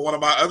get him on one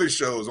of my other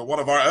shows or one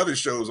of our other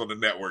shows on the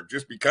network,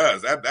 just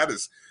because that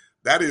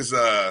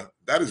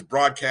is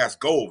broadcast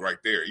gold right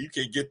there. You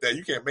can't get that.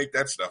 You can't make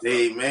that stuff.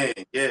 Amen.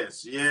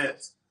 Yes. Yeah.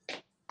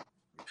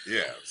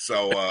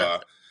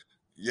 So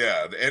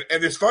yeah,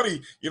 and it's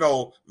funny.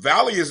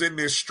 Valley is in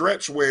this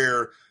stretch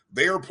where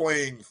they are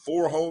playing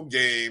 4 home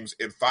games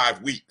in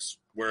 5 weeks,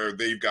 where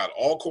they've got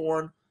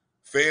Alcorn,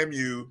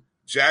 FAMU,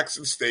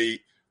 Jackson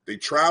State. They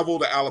travel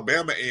to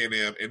Alabama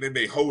A&M, and then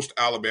they host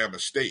Alabama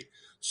State.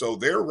 So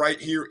they're right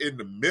here in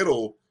the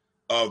middle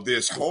of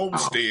this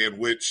homestand,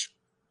 which,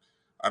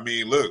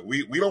 look,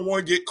 we don't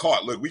want to get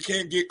caught. Look, we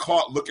can't get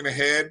caught looking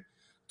ahead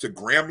to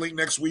Grambling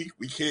next week.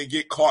 We can't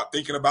get caught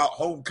thinking about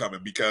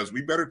homecoming, because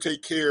we better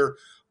take care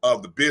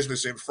of the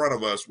business in front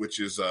of us, which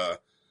is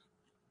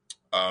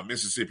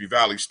Mississippi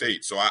Valley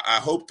State. So I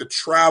hope the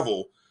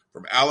travel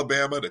from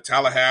Alabama to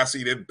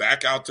Tallahassee, then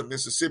back out to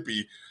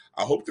Mississippi,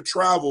 I hope the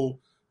travel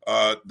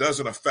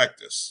doesn't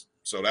affect us.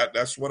 So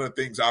that's one of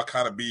the things I'll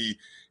kind of be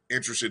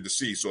interested to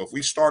see. So if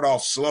we start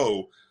off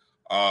slow,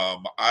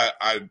 I'm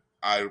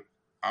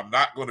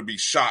not going to be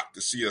shocked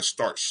to see us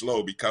start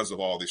slow because of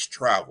all this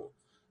travel.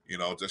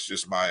 That's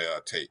just my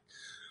take.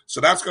 So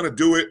that's going to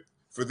do it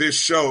for this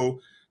show.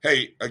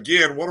 Hey,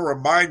 again, want to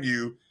remind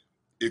you,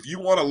 if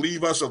you want to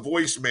leave us a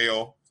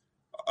voicemail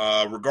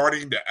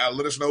regarding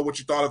let us know what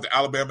you thought of the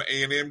Alabama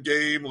A&M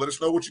game. Let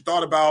us know what you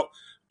thought about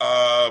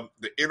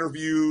the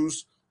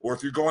interviews, or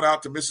if you're going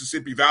out to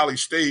Mississippi Valley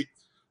State,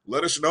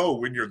 let us know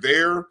when you're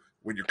there,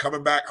 when you're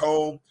coming back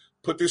home.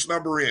 Put this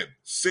number in,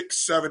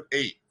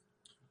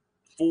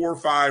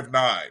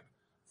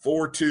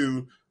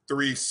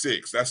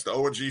 678-459-4236. That's the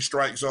O&G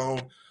Strike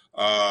Zone.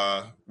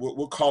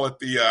 We'll call it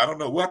the I don't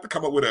know. We'll have to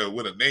come up with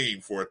a name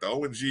for it. The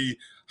O&G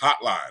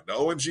hotline, the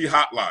ONG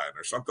hotline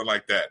or something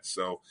like that.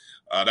 So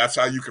that's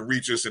how you can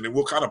reach us. And then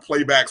we'll kind of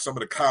play back some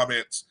of the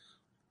comments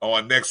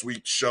on next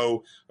week's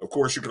show. Of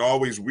course, you can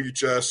always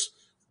reach us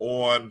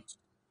on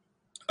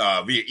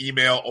via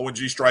email,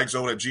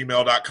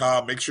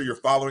 ongstrikezone@gmail.com. Make sure you're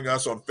following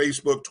us on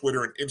Facebook,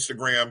 Twitter, and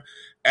Instagram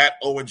at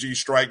ONG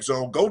Strike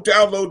Zone. Go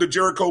download the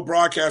Jericho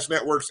Broadcast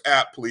Network's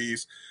app,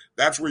 please.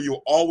 That's where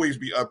you'll always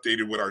be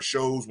updated with our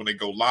shows when they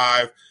go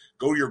live.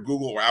 Go to your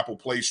Google or Apple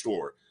Play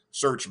Store.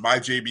 Search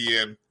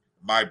MyJBN,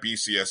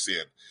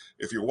 MyBCSN.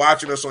 If you're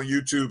watching us on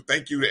YouTube,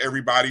 thank you to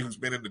everybody who's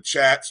been in the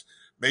chats.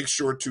 Make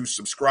sure to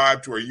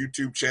subscribe to our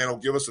YouTube channel.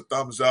 Give us a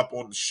thumbs up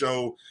on the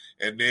show,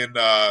 and then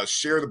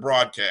share the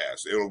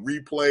broadcast. It'll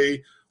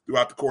replay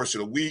throughout the course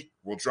of the week.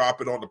 We'll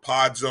drop it on the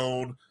Pod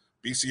Zone,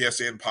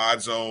 BCSN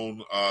Pod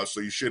Zone,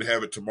 so you should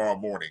have it tomorrow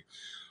morning.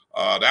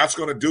 That's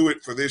going to do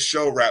it for this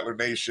show, Rattler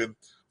Nation.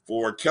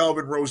 For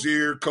Kelvin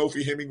Rozier,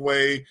 Kofi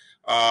Hemingway,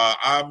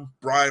 I'm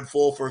Brian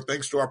Fulford.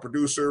 Thanks to our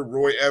producer,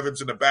 Roy Evans,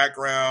 in the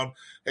background.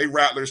 Hey,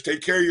 Rattlers,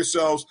 take care of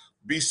yourselves.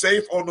 Be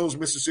safe on those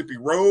Mississippi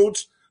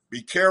roads.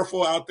 Be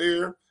careful out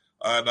there,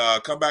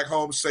 and come back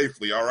home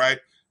safely, all right?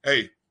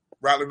 Hey,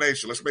 Rattler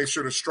Nation, let's make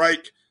sure to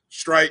strike,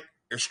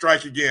 and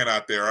strike again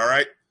out there, all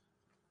right?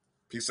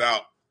 Peace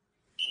out.